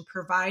information,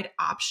 provide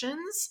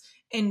options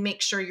and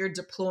make sure you're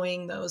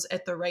deploying those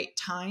at the right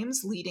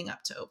times leading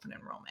up to open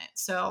enrollment.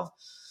 So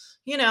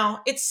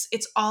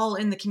it's all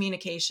in the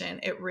communication.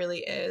 It really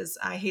is.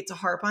 I hate to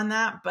harp on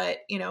that, but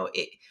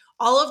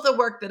all of the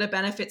work that a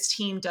benefits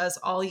team does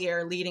all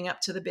year leading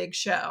up to the big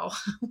show,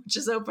 which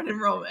is open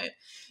enrollment,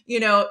 you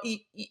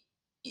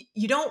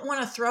don't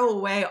want to throw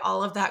away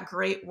all of that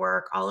great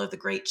work, all of the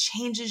great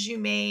changes you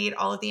made,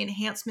 all of the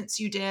enhancements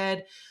you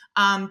did,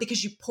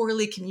 because you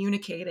poorly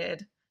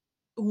communicated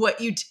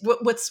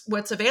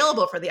what's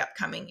available for the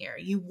upcoming year.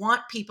 You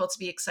want people to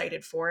be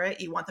excited for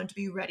it. You want them to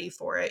be ready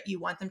for it. You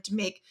want them to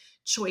make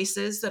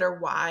choices that are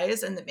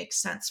wise and that make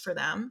sense for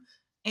them.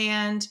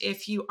 And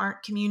if you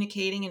aren't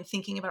communicating and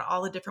thinking about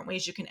all the different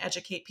ways you can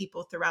educate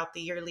people throughout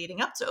the year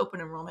leading up to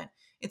open enrollment,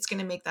 it's going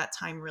to make that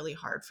time really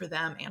hard for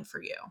them and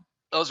for you.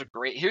 Those are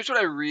great. Here's what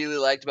I really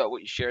liked about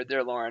what you shared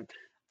there, Lauren.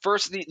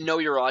 First, the know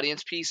your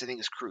audience piece I think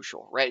is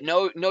crucial, right?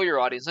 Know your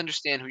audience,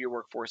 understand who your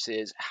workforce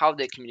is, how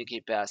they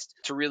communicate best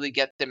to really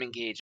get them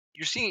engaged.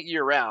 You're seeing it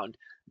year round,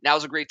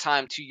 Now's a great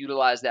time to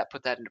utilize that,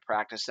 put that into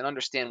practice, and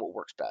understand what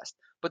works best.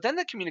 But then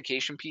the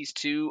communication piece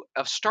too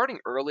of starting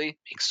early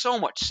makes so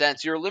much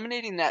sense. You're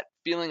eliminating that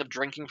feeling of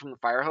drinking from the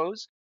fire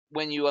hose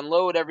when you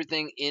unload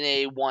everything in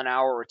a 1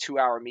 hour or 2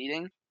 hour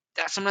meeting.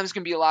 That sometimes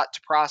can be a lot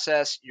to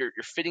process. You're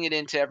fitting it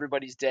into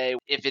everybody's day.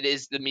 If it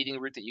is the meeting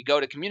route that you go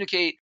to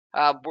communicate,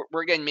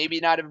 where again, maybe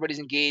not everybody's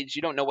engaged.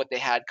 You don't know what they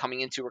had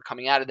coming into or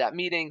coming out of that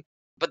meeting.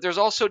 But there's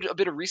also a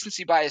bit of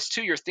recency bias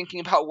too. You're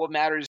thinking about what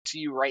matters to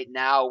you right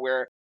now,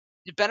 where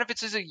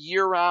benefits is a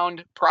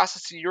year-round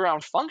process, a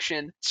year-round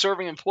function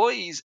serving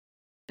employees.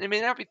 They may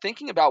not be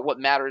thinking about what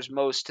matters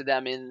most to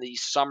them in the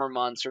summer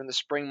months or in the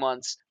spring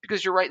months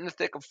because you're right in the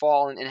thick of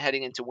fall and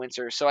heading into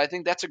winter. So I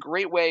think that's a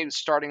great way of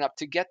starting up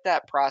to get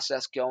that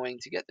process going,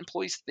 to get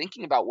employees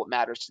thinking about what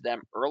matters to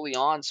them early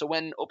on. So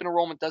when open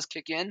enrollment does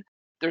kick in,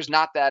 there's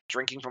not that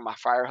drinking from a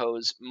fire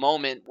hose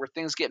moment where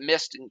things get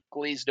missed and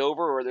glazed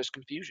over or there's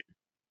confusion.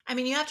 I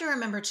mean, you have to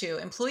remember too,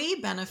 employee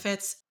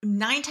benefits,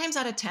 9 times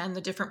out of 10,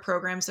 the different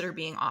programs that are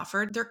being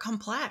offered, they're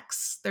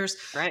complex.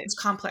 Right. There's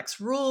complex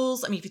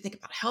rules. I mean, if you think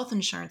about health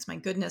insurance, my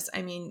goodness,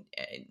 I mean,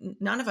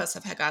 none of us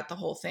have got the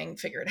whole thing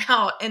figured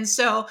out. And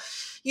so,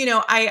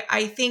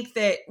 I think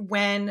that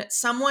when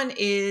someone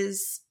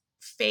is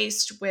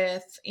faced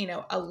with,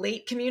 a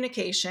late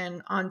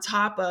communication on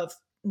top of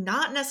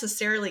not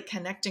necessarily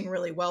connecting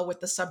really well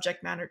with the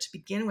subject matter to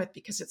begin with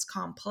because it's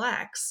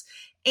complex,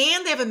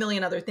 and they have a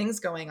million other things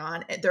going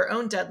on, their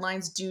own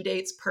deadlines, due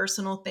dates,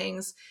 personal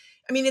things.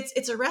 I mean,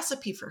 it's a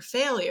recipe for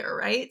failure,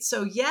 right?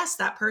 So yes,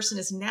 that person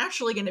is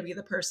naturally going to be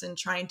the person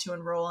trying to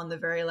enroll on the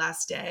very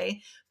last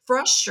day,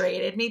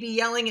 frustrated, maybe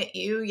yelling at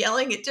you,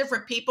 yelling at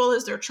different people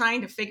as they're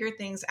trying to figure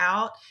things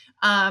out.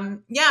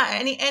 Yeah,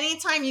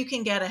 anytime you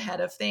can get ahead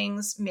of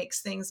things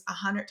makes things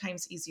 100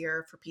 times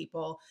easier for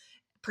people,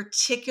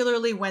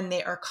 particularly when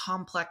they are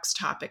complex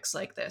topics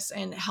like this.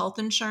 And health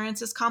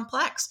insurance is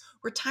complex,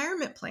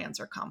 retirement plans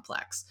are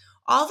complex.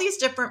 All these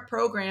different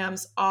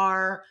programs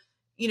are,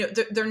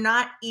 they're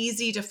not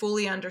easy to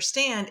fully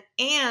understand,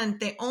 and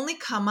they only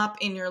come up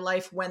in your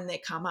life when they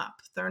come up.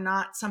 They're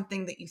not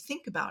something that you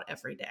think about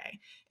every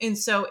day. And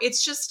so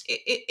it's just,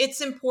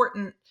 it's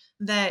important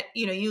that,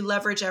 you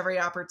leverage every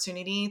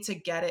opportunity to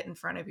get it in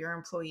front of your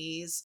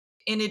employees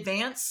in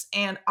advance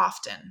and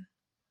often.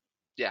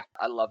 Yeah,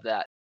 I love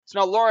that. So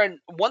now, Lauren,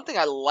 one thing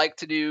I like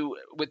to do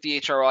with the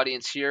HR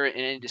audience here in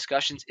any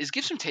discussions is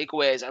give some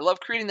takeaways. I love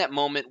creating that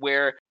moment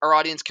where our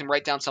audience can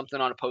write down something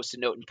on a post-it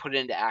note and put it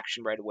into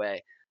action right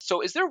away.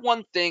 So is there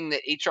one thing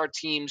that HR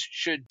teams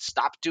should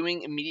stop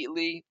doing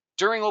immediately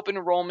during open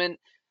enrollment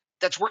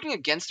that's working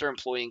against their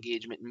employee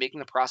engagement and making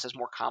the process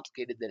more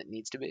complicated than it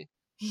needs to be?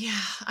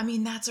 Yeah, I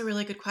mean, that's a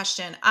really good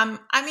question.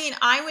 I mean,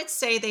 I would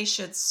say they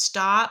should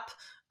stop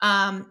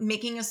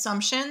making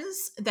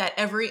assumptions that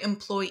every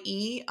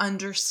employee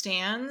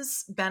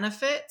understands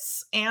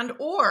benefits and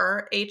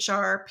or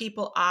HR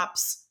people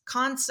ops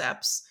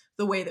concepts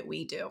the way that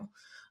we do.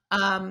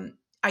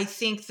 I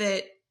think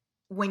that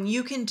when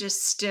you can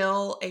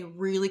distill a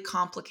really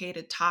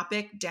complicated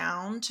topic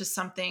down to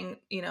something,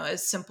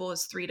 as simple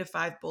as 3 to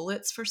 5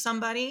 bullets for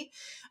somebody,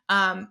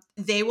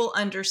 they will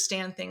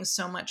understand things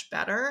so much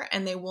better,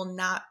 and they will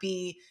not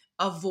be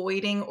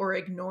avoiding or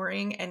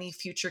ignoring any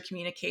future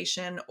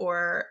communication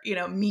or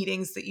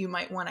meetings that you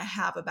might want to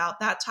have about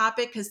that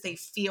topic because they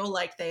feel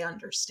like they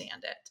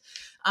understand it.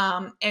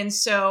 And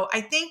so I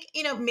think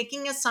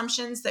making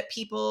assumptions that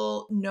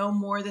people know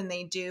more than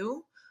they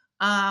do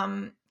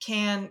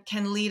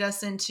can lead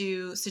us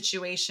into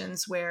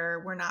situations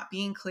where we're not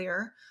being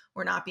clear,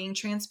 we're not being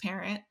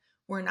transparent,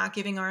 we're not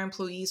giving our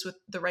employees with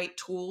the right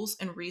tools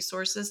and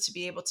resources to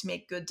be able to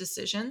make good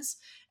decisions.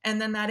 And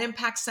then that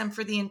impacts them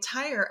for the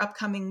entire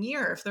upcoming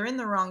year. If they're in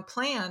the wrong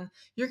plan,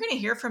 you're going to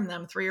hear from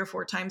them 3 or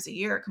 4 times a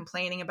year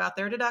complaining about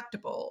their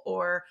deductible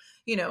or,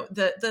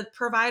 the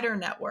provider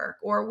network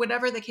or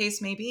whatever the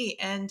case may be.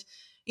 And,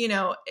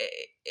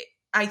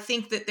 I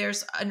think that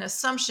there's an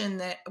assumption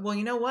that, well,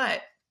 you know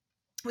what?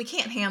 We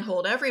can't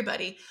handhold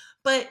everybody,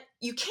 but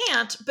you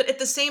can't. But at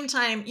the same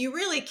time, you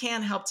really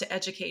can help to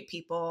educate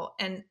people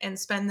and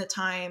spend the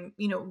time,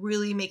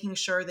 really making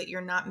sure that you're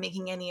not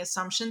making any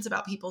assumptions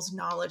about people's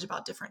knowledge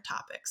about different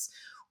topics.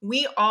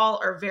 We all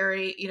are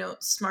very,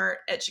 smart,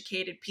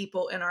 educated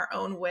people in our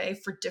own way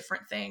for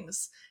different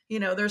things.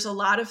 There's a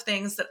lot of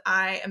things that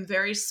I am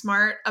very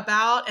smart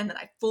about and that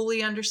I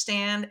fully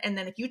understand. And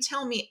then if you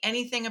tell me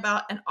anything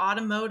about an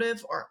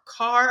automotive or a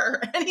car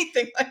or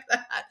anything like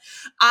that,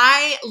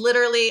 I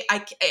literally,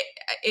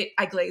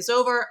 I glaze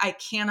over. I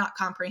cannot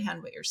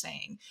comprehend what you're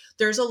saying.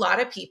 There's a lot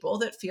of people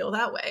that feel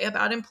that way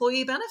about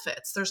employee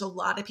benefits. There's a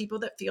lot of people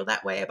that feel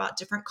that way about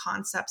different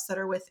concepts that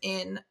are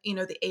within,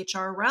 the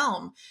HR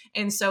realm.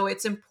 And so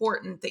it's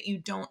important that you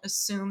don't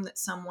assume that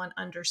someone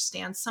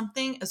understands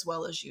something as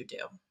well as you do.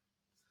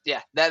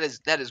 Yeah, that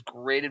is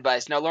great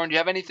advice. Now, Lauren, do you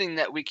have anything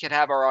that we could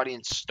have our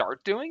audience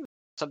start doing?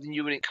 Something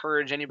you would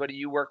encourage anybody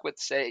you work with,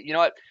 say, you know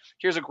what,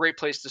 here's a great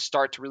place to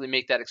start to really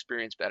make that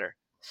experience better.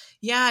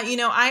 Yeah,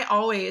 I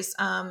always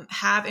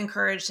have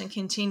encouraged and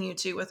continue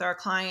to with our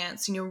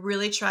clients,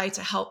 really try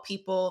to help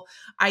people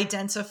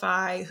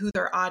identify who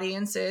their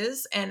audience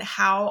is and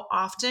how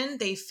often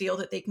they feel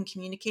that they can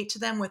communicate to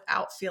them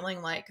without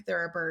feeling like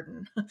they're a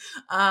burden.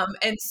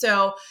 And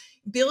so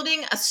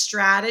building a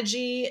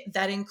strategy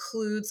that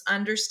includes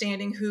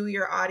understanding who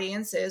your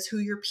audience is, who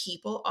your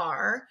people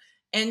are,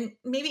 and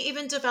maybe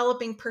even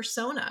developing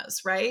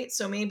personas, right?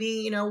 So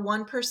maybe,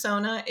 one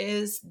persona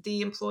is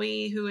the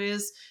employee who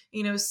is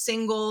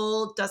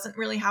single, doesn't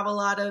really have a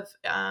lot of,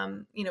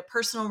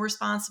 personal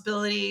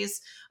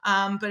responsibilities,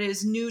 but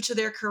is new to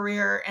their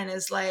career and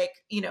is like,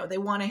 they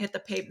want to hit the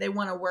pavement. They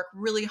want to work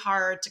really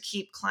hard to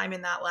keep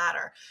climbing that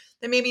ladder.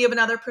 Then maybe you have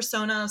another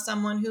persona of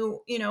someone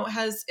who,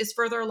 is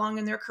further along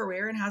in their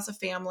career and has a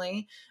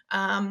family,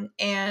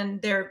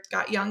 and they've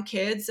got young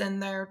kids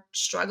and they're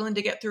struggling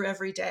to get through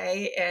every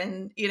day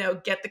and,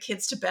 get the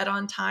kids to bed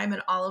on time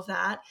and all of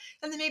that.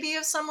 And then maybe you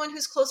have someone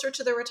who's closer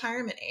to their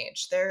retirement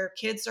age. Their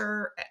kids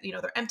are,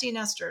 they're empty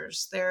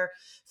nesters. They're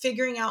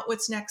figuring out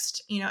what's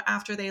next,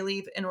 after they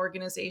leave an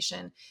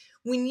organization.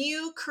 When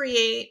you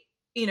create,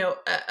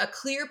 a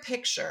clear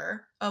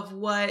picture of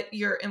what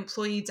your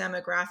employee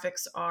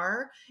demographics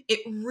are,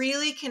 it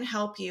really can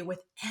help you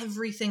with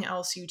everything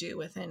else you do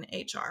within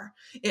HR.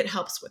 It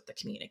helps with the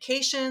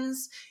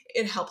communications.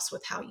 It helps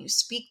with how you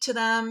speak to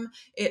them.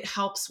 It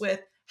helps with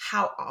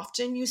how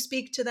often you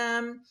speak to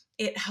them.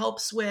 It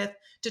helps with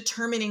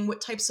determining what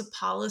types of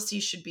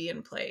policies should be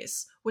in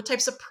place, what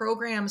types of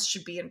programs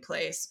should be in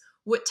place,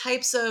 what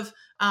types of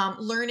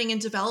learning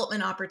and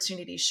development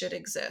opportunities should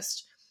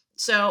exist.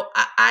 So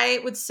I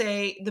would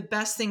say the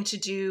best thing to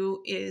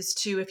do is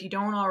to, if you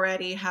don't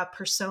already have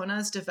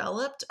personas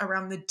developed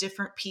around the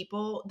different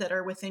people that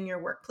are within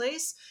your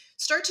workplace,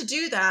 start to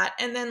do that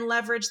and then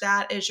leverage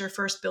that as your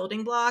first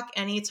building block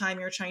anytime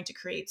you're trying to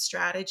create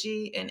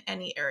strategy in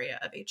any area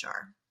of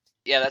HR.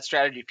 Yeah, that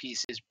strategy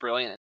piece is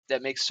brilliant.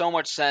 That makes so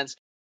much sense.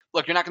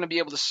 Look, you're not going to be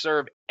able to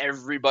serve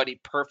everybody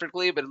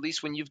perfectly, but at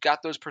least when you've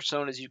got those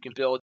personas you can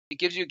build, it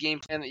gives you a game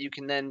plan that you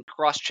can then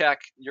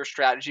cross-check your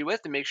strategy with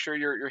and make sure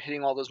you're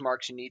hitting all those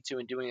marks you need to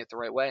and doing it the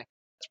right way.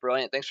 That's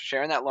brilliant. Thanks for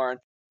sharing that, Lauren.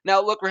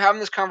 Now, look, we're having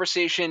this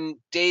conversation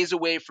days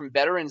away from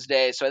Veterans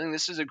Day, so I think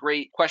this is a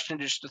great question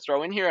just to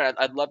throw in here. And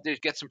I'd love to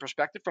get some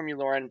perspective from you,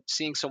 Lauren,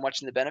 seeing so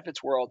much in the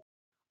benefits world.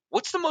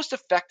 What's the most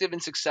effective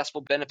and successful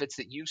benefits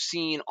that you've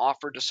seen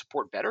offered to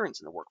support veterans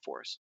in the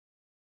workforce?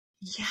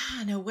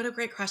 Yeah, no, what a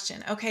great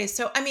question. Okay,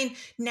 so I mean,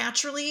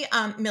 naturally,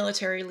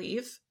 military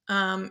leave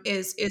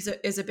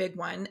is a big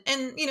one,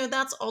 and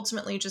that's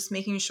ultimately just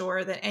making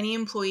sure that any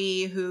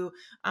employee who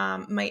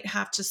might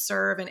have to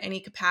serve in any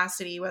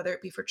capacity, whether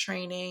it be for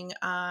training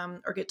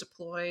or get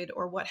deployed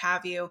or what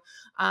have you,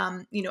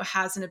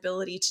 has an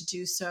ability to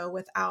do so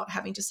without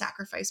having to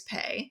sacrifice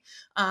pay.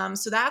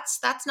 So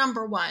that's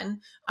number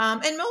one.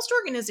 And most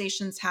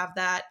organizations have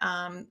that.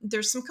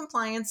 There's some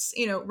compliance,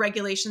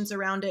 regulations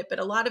around it, but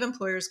a lot of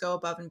employers go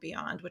above and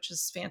beyond, which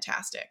is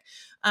fantastic.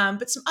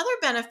 But some other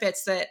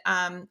benefits that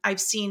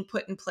I've seen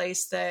put in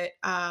place that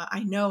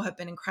I know have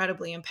been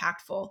incredibly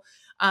impactful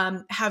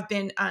have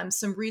been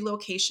some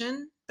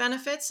relocation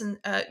benefits. And,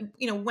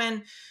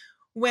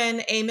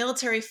 when a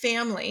military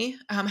family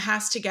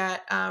has to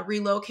get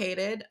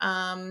relocated,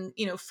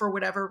 for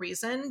whatever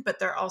reason, but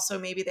they're also,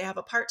 maybe they have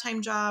a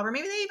part-time job or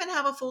maybe they even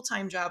have a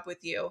full-time job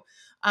with you.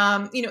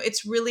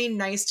 It's really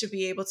nice to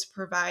be able to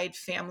provide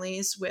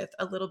families with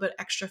a little bit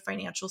extra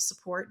financial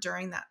support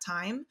during that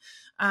time.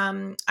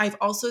 I've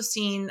also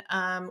seen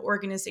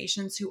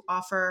organizations who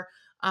offer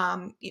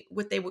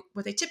what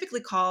they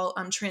typically call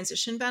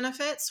transition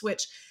benefits,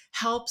 which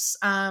helps.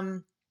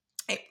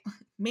 It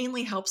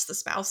mainly helps the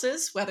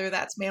spouses, whether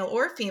that's male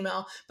or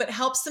female, but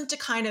helps them to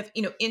kind of,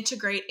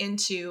 integrate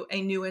into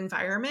a new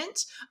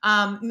environment,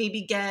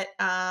 maybe get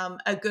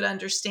a good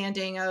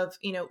understanding of,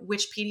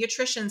 which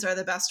pediatricians are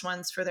the best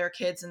ones for their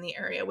kids in the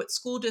area, what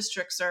school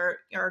districts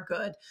are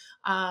good,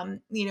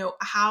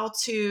 how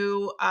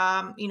to,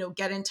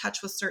 get in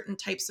touch with certain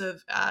types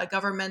of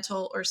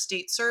governmental or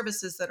state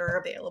services that are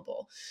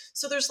available.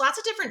 So there's lots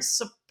of different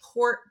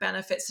support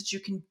benefits that you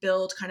can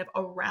build kind of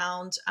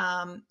around,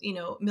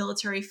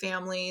 military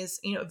families,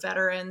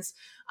 veterans.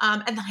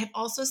 And then I've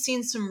also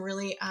seen some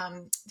really,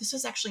 this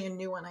was actually a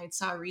new one I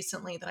saw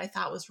recently that I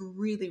thought was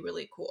really,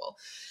 really cool.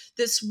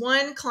 This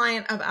one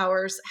client of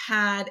ours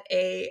had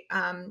a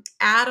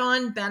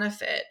add-on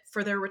benefit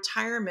for their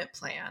retirement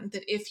plan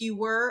that if you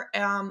were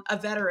a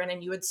veteran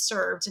and you had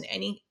served in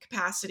any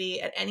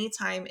capacity at any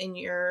time in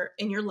your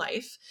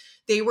life,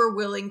 they were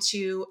willing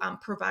to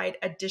provide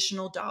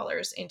additional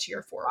dollars into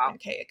your Wow.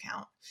 401k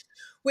account,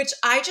 which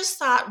I just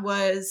thought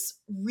was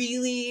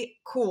really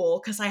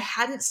cool because I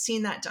hadn't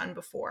seen that done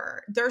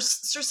before. There's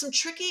some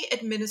tricky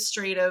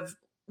administrative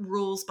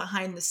rules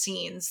behind the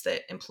scenes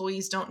that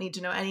employees don't need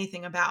to know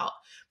anything about,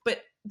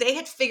 but they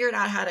had figured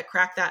out how to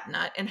crack that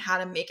nut and how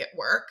to make it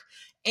work.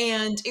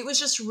 And it was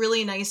just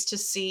really nice to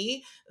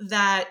see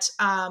that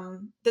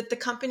that the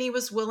company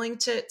was willing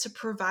to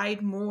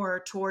provide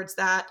more towards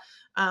that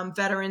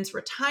veteran's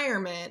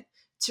retirement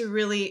to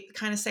really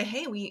kind of say,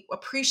 hey, we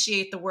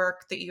appreciate the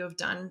work that you have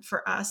done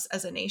for us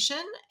as a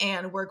nation,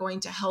 and we're going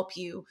to help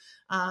you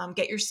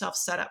get yourself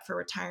set up for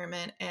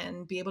retirement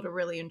and be able to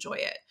really enjoy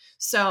it.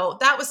 So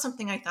that was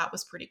something I thought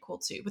was pretty cool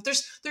too. But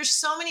there's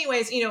so many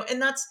ways,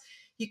 and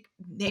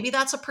maybe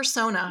that's a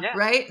persona, Yeah.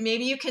 right?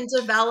 Maybe you can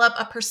develop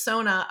a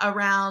persona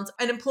around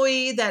an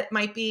employee that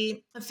might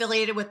be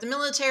affiliated with the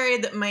military,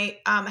 that might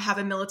have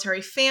a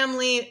military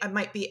family,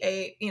 might be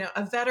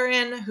a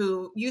veteran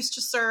who used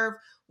to serve.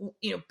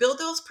 Build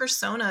those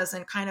personas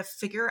and kind of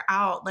figure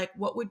out like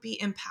what would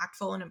be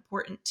impactful and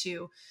important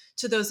to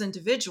those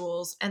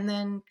individuals, and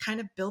then kind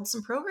of build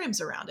some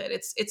programs around it.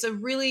 It's a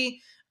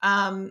really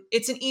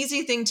it's an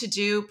easy thing to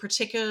do,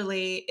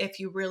 particularly if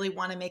you really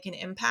want to make an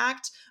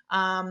impact,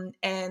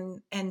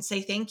 and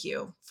say thank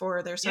you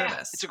for their Yeah,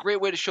 service. it's a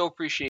great way to show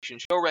appreciation,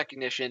 show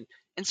recognition,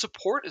 and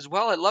support as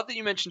well. I love that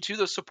you mentioned too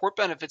those support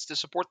benefits to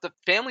support the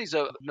families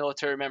of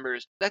military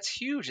members. That's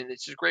huge, and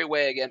it's a great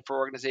way again for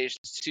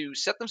organizations to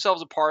set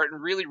themselves apart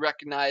and really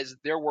recognize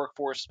their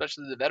workforce,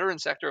 especially the veteran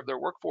sector of their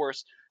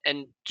workforce,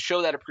 and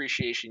show that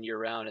appreciation year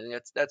round.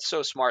 And that's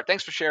so smart.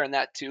 Thanks for sharing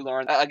that too,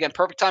 Lauren. Again,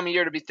 perfect time of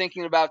year to be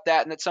thinking about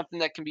that, and that's something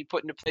that can be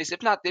put into place,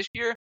 if not this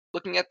year,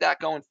 looking at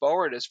that going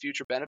forward as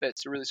future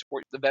benefits to really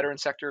support the veteran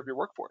sector of your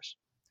workforce.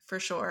 For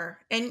sure.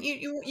 And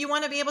you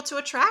want to be able to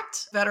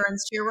attract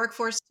veterans to your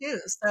workforce too.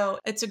 So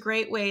it's a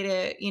great way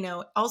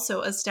to,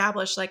 also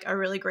establish like a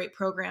really great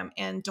program,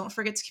 and don't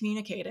forget to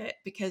communicate it,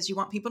 because you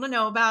want people to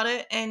know about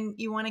it and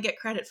you want to get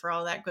credit for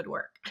all that good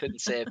work. Couldn't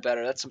say it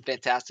better. That's some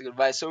fantastic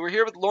advice. So we're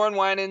here with Lauren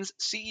Winans,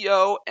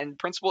 CEO and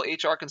Principal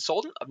HR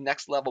Consultant of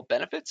Next Level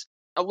Benefits.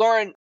 Now,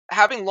 Lauren,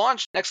 having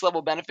launched Next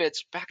Level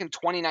Benefits back in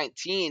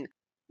 2019,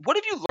 what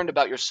have you learned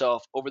about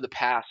yourself over the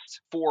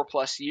past 4+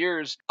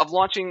 years of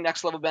launching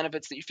Next Level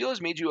Benefits that you feel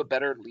has made you a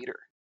better leader?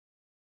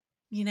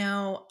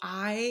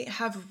 I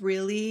have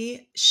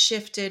really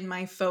shifted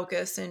my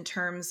focus in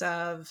terms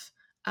of,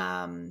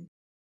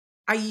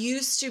 I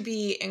used to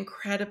be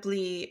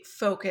incredibly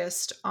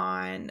focused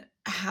on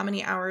how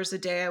many hours a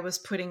day I was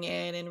putting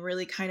in, and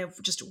really kind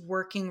of just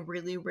working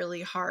really,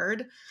 really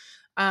hard,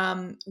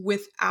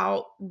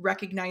 without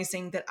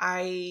recognizing that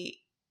I,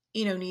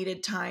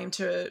 needed time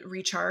to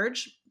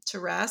recharge, to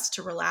rest,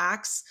 to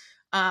relax,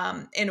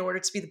 in order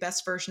to be the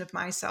best version of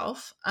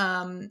myself,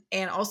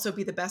 and also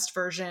be the best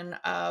version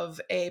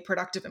of a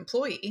productive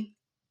employee.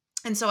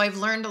 And so I've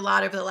learned a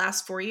lot over the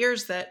last 4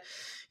 years that,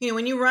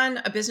 when you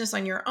run a business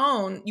on your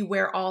own, you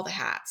wear all the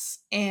hats.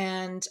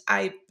 And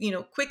I,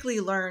 quickly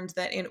learned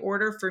that in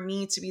order for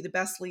me to be the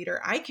best leader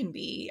I can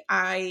be,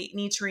 I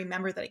need to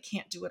remember that I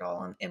can't do it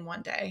all in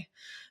one day.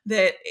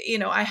 That,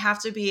 I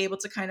have to be able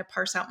to kind of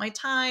parse out my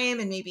time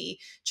and maybe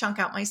chunk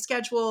out my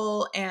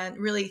schedule and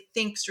really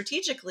think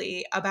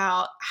strategically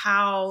about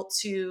how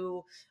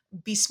to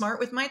be smart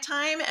with my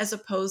time, as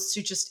opposed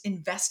to just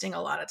investing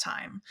a lot of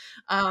time.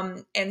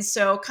 And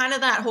so kind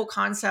of that whole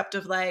concept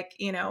of like,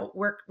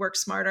 work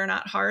smarter,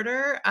 not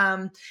harder.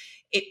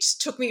 It just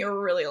took me a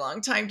really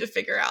long time to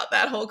figure out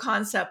that whole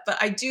concept. But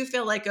I do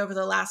feel like over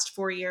the last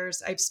 4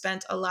 years, I've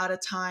spent a lot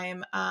of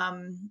time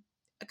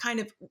kind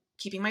of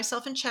keeping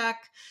myself in check,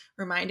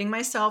 reminding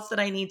myself that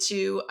I need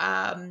to,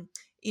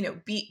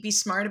 be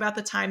smart about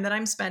the time that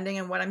I'm spending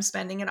and what I'm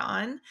spending it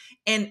on.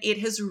 And it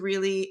has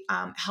really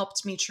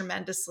helped me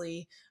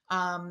tremendously,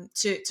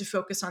 to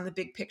focus on the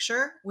big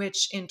picture,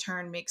 which in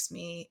turn makes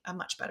me a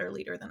much better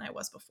leader than I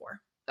was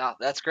before. Oh,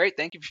 that's great.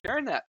 Thank you for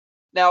sharing that.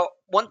 Now,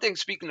 one thing,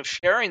 speaking of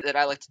sharing, that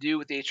I like to do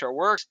with the HR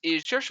Works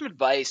is share some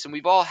advice. And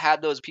we've all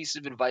had those pieces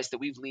of advice that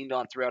we've leaned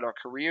on throughout our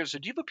careers. So,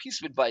 do you have a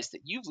piece of advice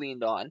that you've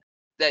leaned on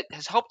that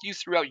has helped you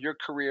throughout your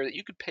career that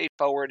you could pay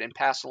forward and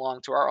pass along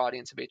to our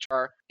audience of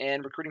HR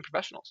and recruiting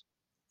professionals?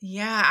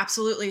 Yeah,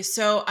 absolutely.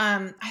 So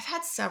I've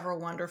had several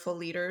wonderful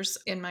leaders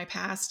in my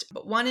past,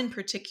 but one in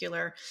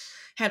particular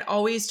had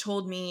always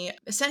told me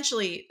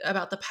essentially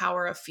about the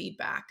power of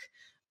feedback,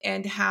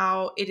 and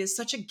how it is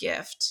such a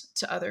gift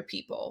to other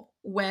people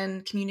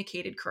when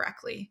communicated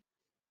correctly.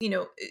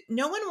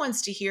 No one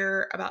wants to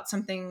hear about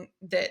something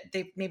that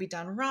they've maybe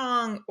done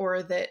wrong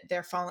or that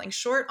they're falling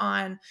short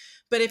on.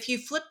 But if you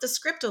flip the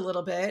script a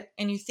little bit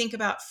and you think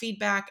about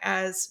feedback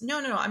as, no,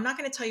 no, no, I'm not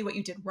going to tell you what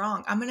you did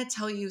wrong. I'm going to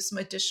tell you some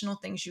additional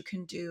things you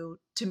can do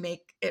to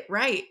make it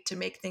right, to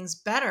make things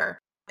better.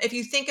 If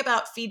you think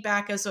about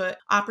feedback as an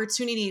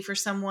opportunity for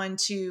someone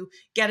to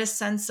get a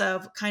sense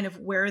of kind of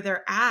where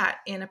they're at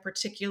in a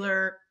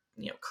particular,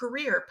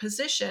 career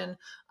position,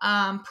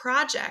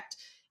 project,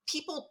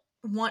 people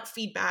want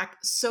feedback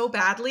so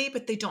badly,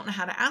 but they don't know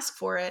how to ask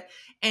for it.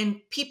 And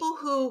people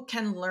who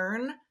can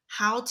learn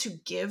how to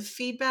give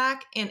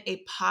feedback in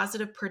a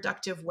positive,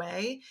 productive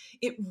way,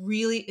 it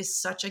really is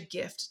such a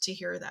gift to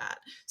hear that.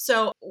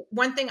 So,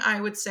 one thing I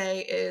would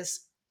say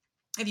is,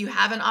 if you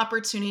have an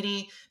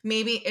opportunity,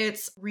 maybe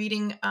it's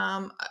reading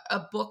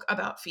a book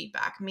about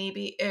feedback.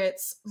 Maybe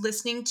it's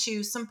listening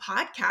to some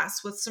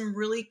podcasts with some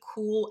really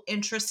cool,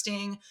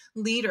 interesting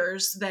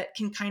leaders that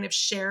can kind of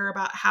share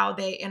about how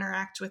they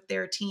interact with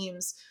their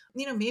teams.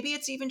 Maybe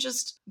it's even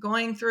just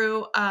going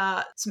through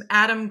some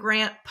Adam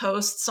Grant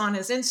posts on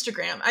his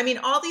Instagram. I mean,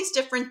 all these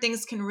different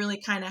things can really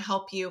kind of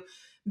help you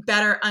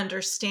better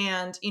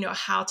understand,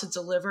 how to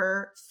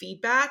deliver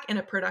feedback in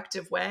a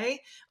productive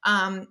way.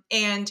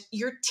 And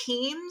your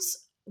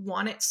teams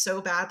want it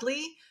so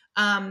badly.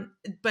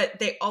 But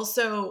they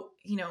also,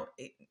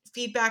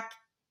 feedback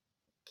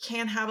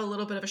can have a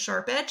little bit of a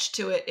sharp edge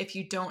to it if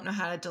you don't know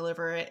how to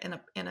deliver it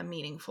in a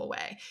meaningful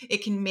way.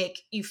 It can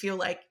make you feel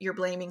like you're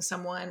blaming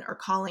someone or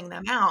calling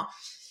them out.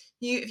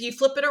 If you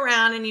flip it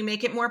around and you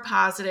make it more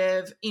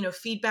positive,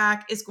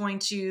 feedback is going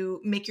to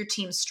make your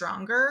team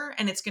stronger,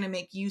 and it's going to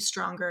make you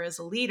stronger as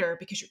a leader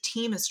because your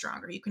team is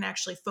stronger. You can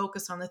actually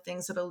focus on the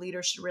things that a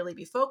leader should really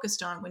be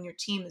focused on when your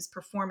team is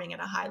performing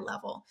at a high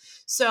level.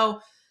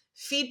 So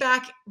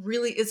feedback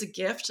really is a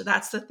gift.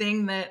 That's the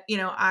thing that,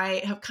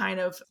 I have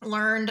kind of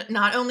learned,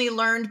 not only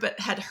learned, but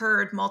had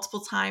heard multiple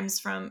times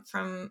from,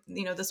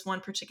 this one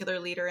particular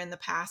leader in the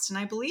past. And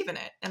I believe in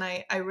it. And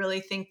I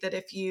really think that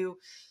if you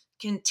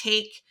can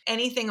take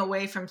anything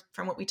away from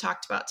what we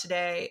talked about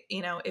today,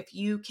 if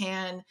you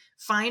can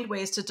find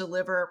ways to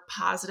deliver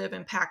positive,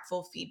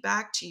 impactful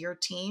feedback to your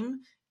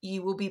team,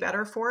 you will be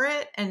better for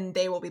it and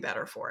they will be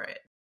better for it.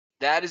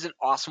 That is an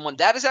awesome one.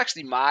 That is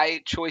actually my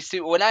choice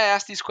too. When I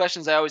ask these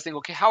questions, I always think,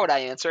 okay, how would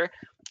I answer?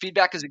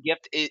 Feedback as a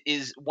gift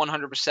is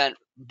 100%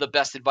 the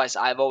best advice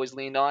I've always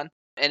leaned on.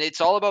 And it's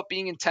all about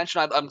being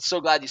intentional. I'm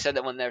so glad you said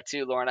that one there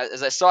too, Lauren.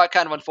 As I saw it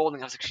kind of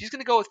unfolding, I was like, she's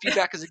going to go with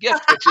feedback as a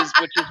gift, which is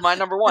my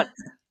number one.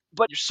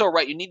 But you're so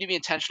right. You need to be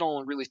intentional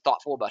and really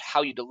thoughtful about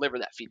how you deliver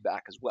that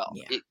feedback as well.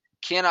 Yeah. It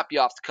cannot be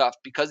off the cuff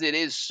because it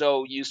is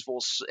so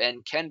useful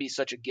and can be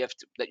such a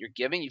gift that you're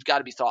giving. You've got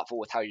to be thoughtful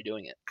with how you're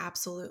doing it.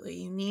 Absolutely.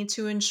 You need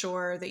to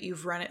ensure that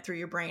you've run it through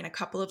your brain a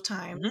couple of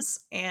times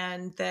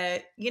and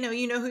that, you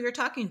know who you're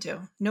talking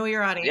to. Know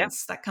your Yeah.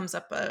 audience. That comes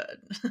up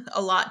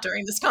a lot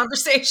during this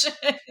conversation.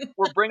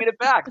 We're bringing it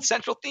back.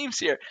 Central themes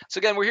here. So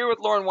again, we're here with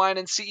Lauren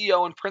Winans,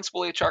 CEO and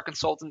Principal HR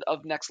Consultant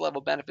of Next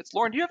Level Benefits.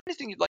 Lauren, do you have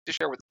anything you'd like to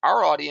share with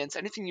our audience?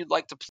 Anything you'd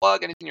like to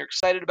plug? Anything you're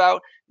excited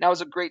about? Now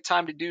is a great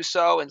time to do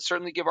so, and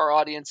certainly give our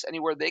audience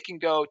anywhere they can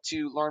go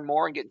to learn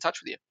more and get in touch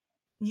with you.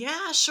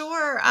 Yeah,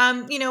 sure.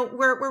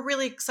 We're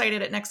really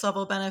excited at Next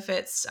Level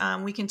Benefits.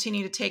 We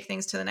continue to take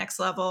things to the next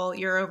level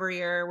year over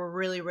year. We're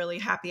really, really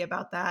happy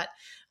about that.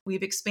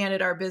 We've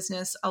expanded our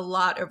business a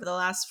lot over the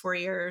last 4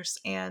 years,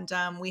 and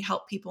we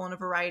help people in a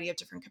variety of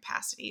different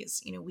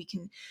capacities. We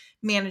can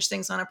manage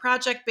things on a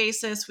project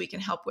basis. We can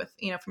help with,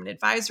 from an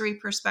advisory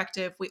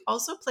perspective. We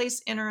also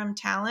place interim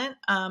talent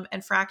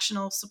and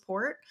fractional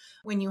support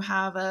when you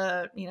have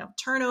a,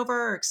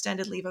 turnover or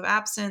extended leave of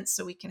absence.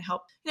 So we can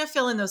help,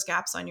 fill in those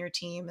gaps on your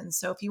team. And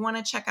so if you want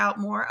to check out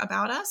more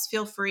about us,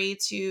 feel free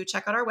to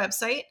check out our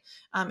website.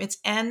 It's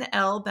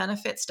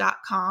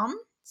nlbenefits.com.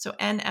 So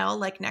NL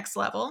like next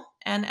level,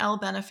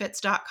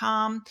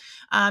 nlbenefits.com.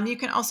 You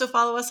can also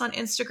follow us on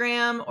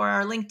Instagram or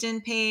our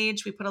LinkedIn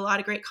page. We put a lot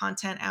of great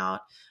content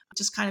out,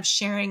 just kind of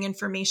sharing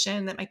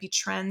information that might be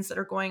trends that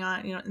are going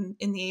on,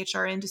 in the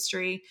HR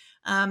industry.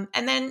 And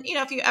then,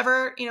 if you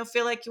ever,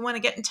 feel like you want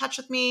to get in touch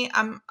with me,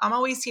 I'm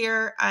always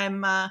here.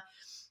 I'm,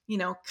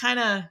 kind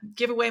of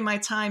give away my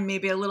time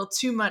maybe a little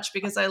too much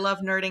because I love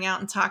nerding out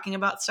and talking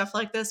about stuff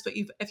like this. But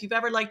if you've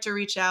ever liked to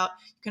reach out,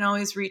 you can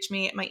always reach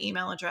me at my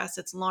email address.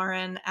 It's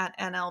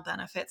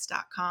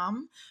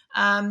lauren@nlbenefits.com.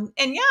 And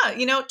yeah,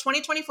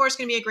 2024 is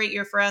going to be a great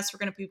year for us. We're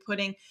going to be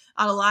putting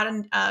out a lot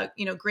of,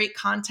 great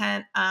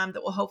content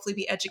that will hopefully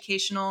be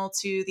educational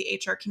to the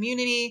HR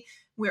community.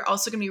 We're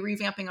also going to be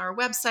revamping our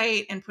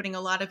website and putting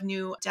a lot of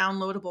new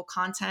downloadable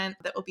content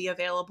that will be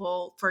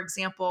available. For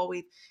example,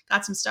 we've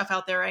got some stuff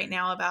out there right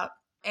now about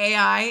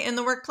AI in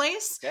the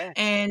workplace. Okay.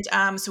 And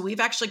so we've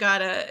actually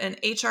got an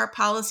HR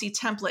policy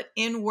template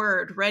in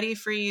Word ready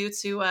for you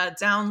to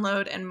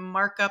download and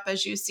mark up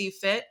as you see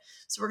fit.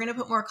 So we're going to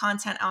put more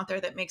content out there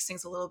that makes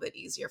things a little bit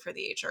easier for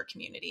the HR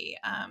community.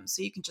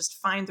 So you can just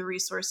find the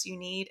resource you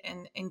need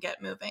and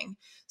get moving.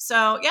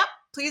 So, yep,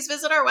 please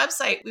visit our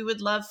website. We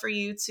would love for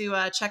you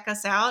to check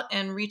us out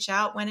and reach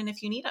out when and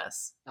if you need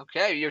us.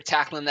 Okay, you're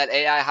tackling that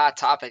AI hot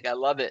topic. I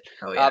love it.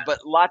 Oh, yeah.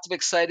 But lots of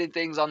exciting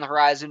things on the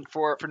horizon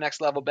for Next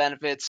Level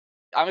Benefits.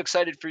 I'm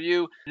excited for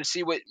you to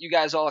see what you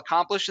guys all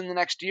accomplish in the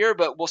next year,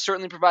 but we'll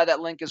certainly provide that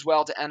link as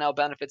well to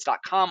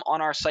nlbenefits.com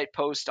on our site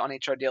post on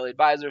HR Daily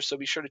Advisor, so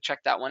be sure to check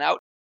that one out.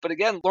 But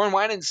again, Lauren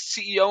Winans,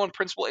 CEO and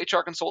Principal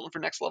HR Consultant for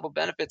Next Level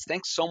Benefits,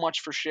 thanks so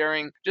much for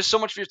sharing just so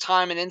much of your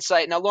time and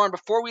insight. Now, Lauren,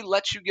 before we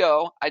let you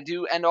go, I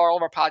do end all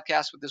of our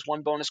podcasts with this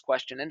one bonus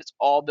question, and it's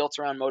all built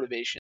around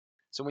motivation.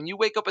 So when you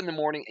wake up in the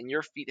morning and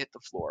your feet hit the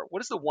floor,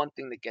 what is the one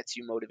thing that gets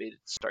you motivated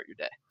to start your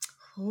day?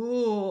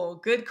 Ooh,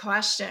 good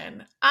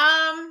question.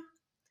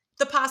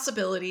 The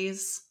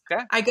possibilities.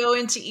 Okay. I go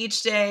into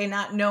each day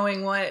not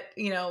knowing what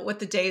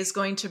the day is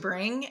going to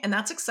bring, and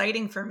that's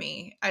exciting for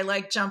me. I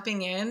like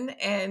jumping in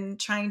and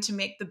trying to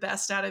make the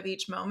best out of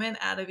each moment,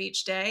 out of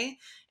each day.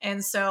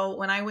 And so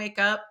when I wake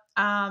up,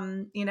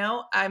 I'm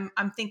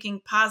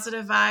thinking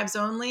positive vibes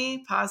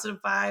only,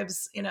 positive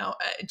vibes,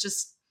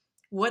 just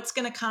what's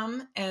going to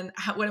come and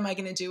what am I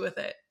going to do with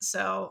it?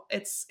 So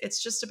it's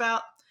just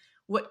about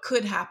what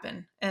could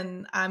happen,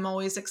 and I'm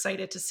always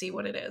excited to see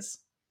what it is.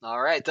 All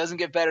right. Doesn't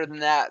get better than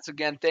that. So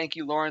again, thank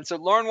you, Lauren. So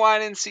Lauren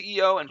Winans,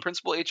 CEO and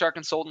Principal HR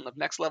Consultant of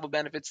Next Level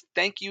Benefits.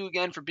 Thank you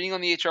again for being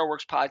on the HR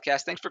Works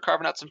podcast. Thanks for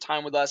carving out some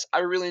time with us. I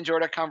really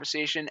enjoyed our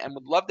conversation and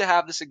would love to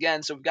have this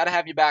again. So we've got to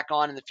have you back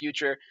on in the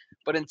future.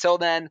 But until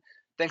then,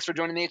 thanks for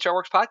joining the HR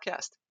Works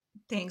podcast.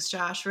 Thanks,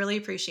 Josh. Really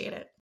appreciate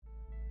it.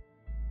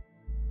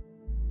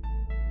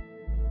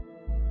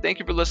 Thank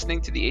you for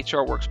listening to the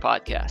HR Works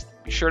podcast.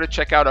 Be sure to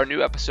check out our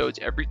new episodes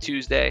every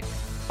Tuesday.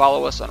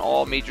 Follow us on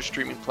all major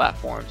streaming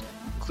platforms,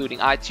 including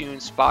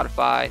iTunes,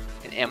 Spotify,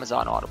 and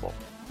Amazon Audible.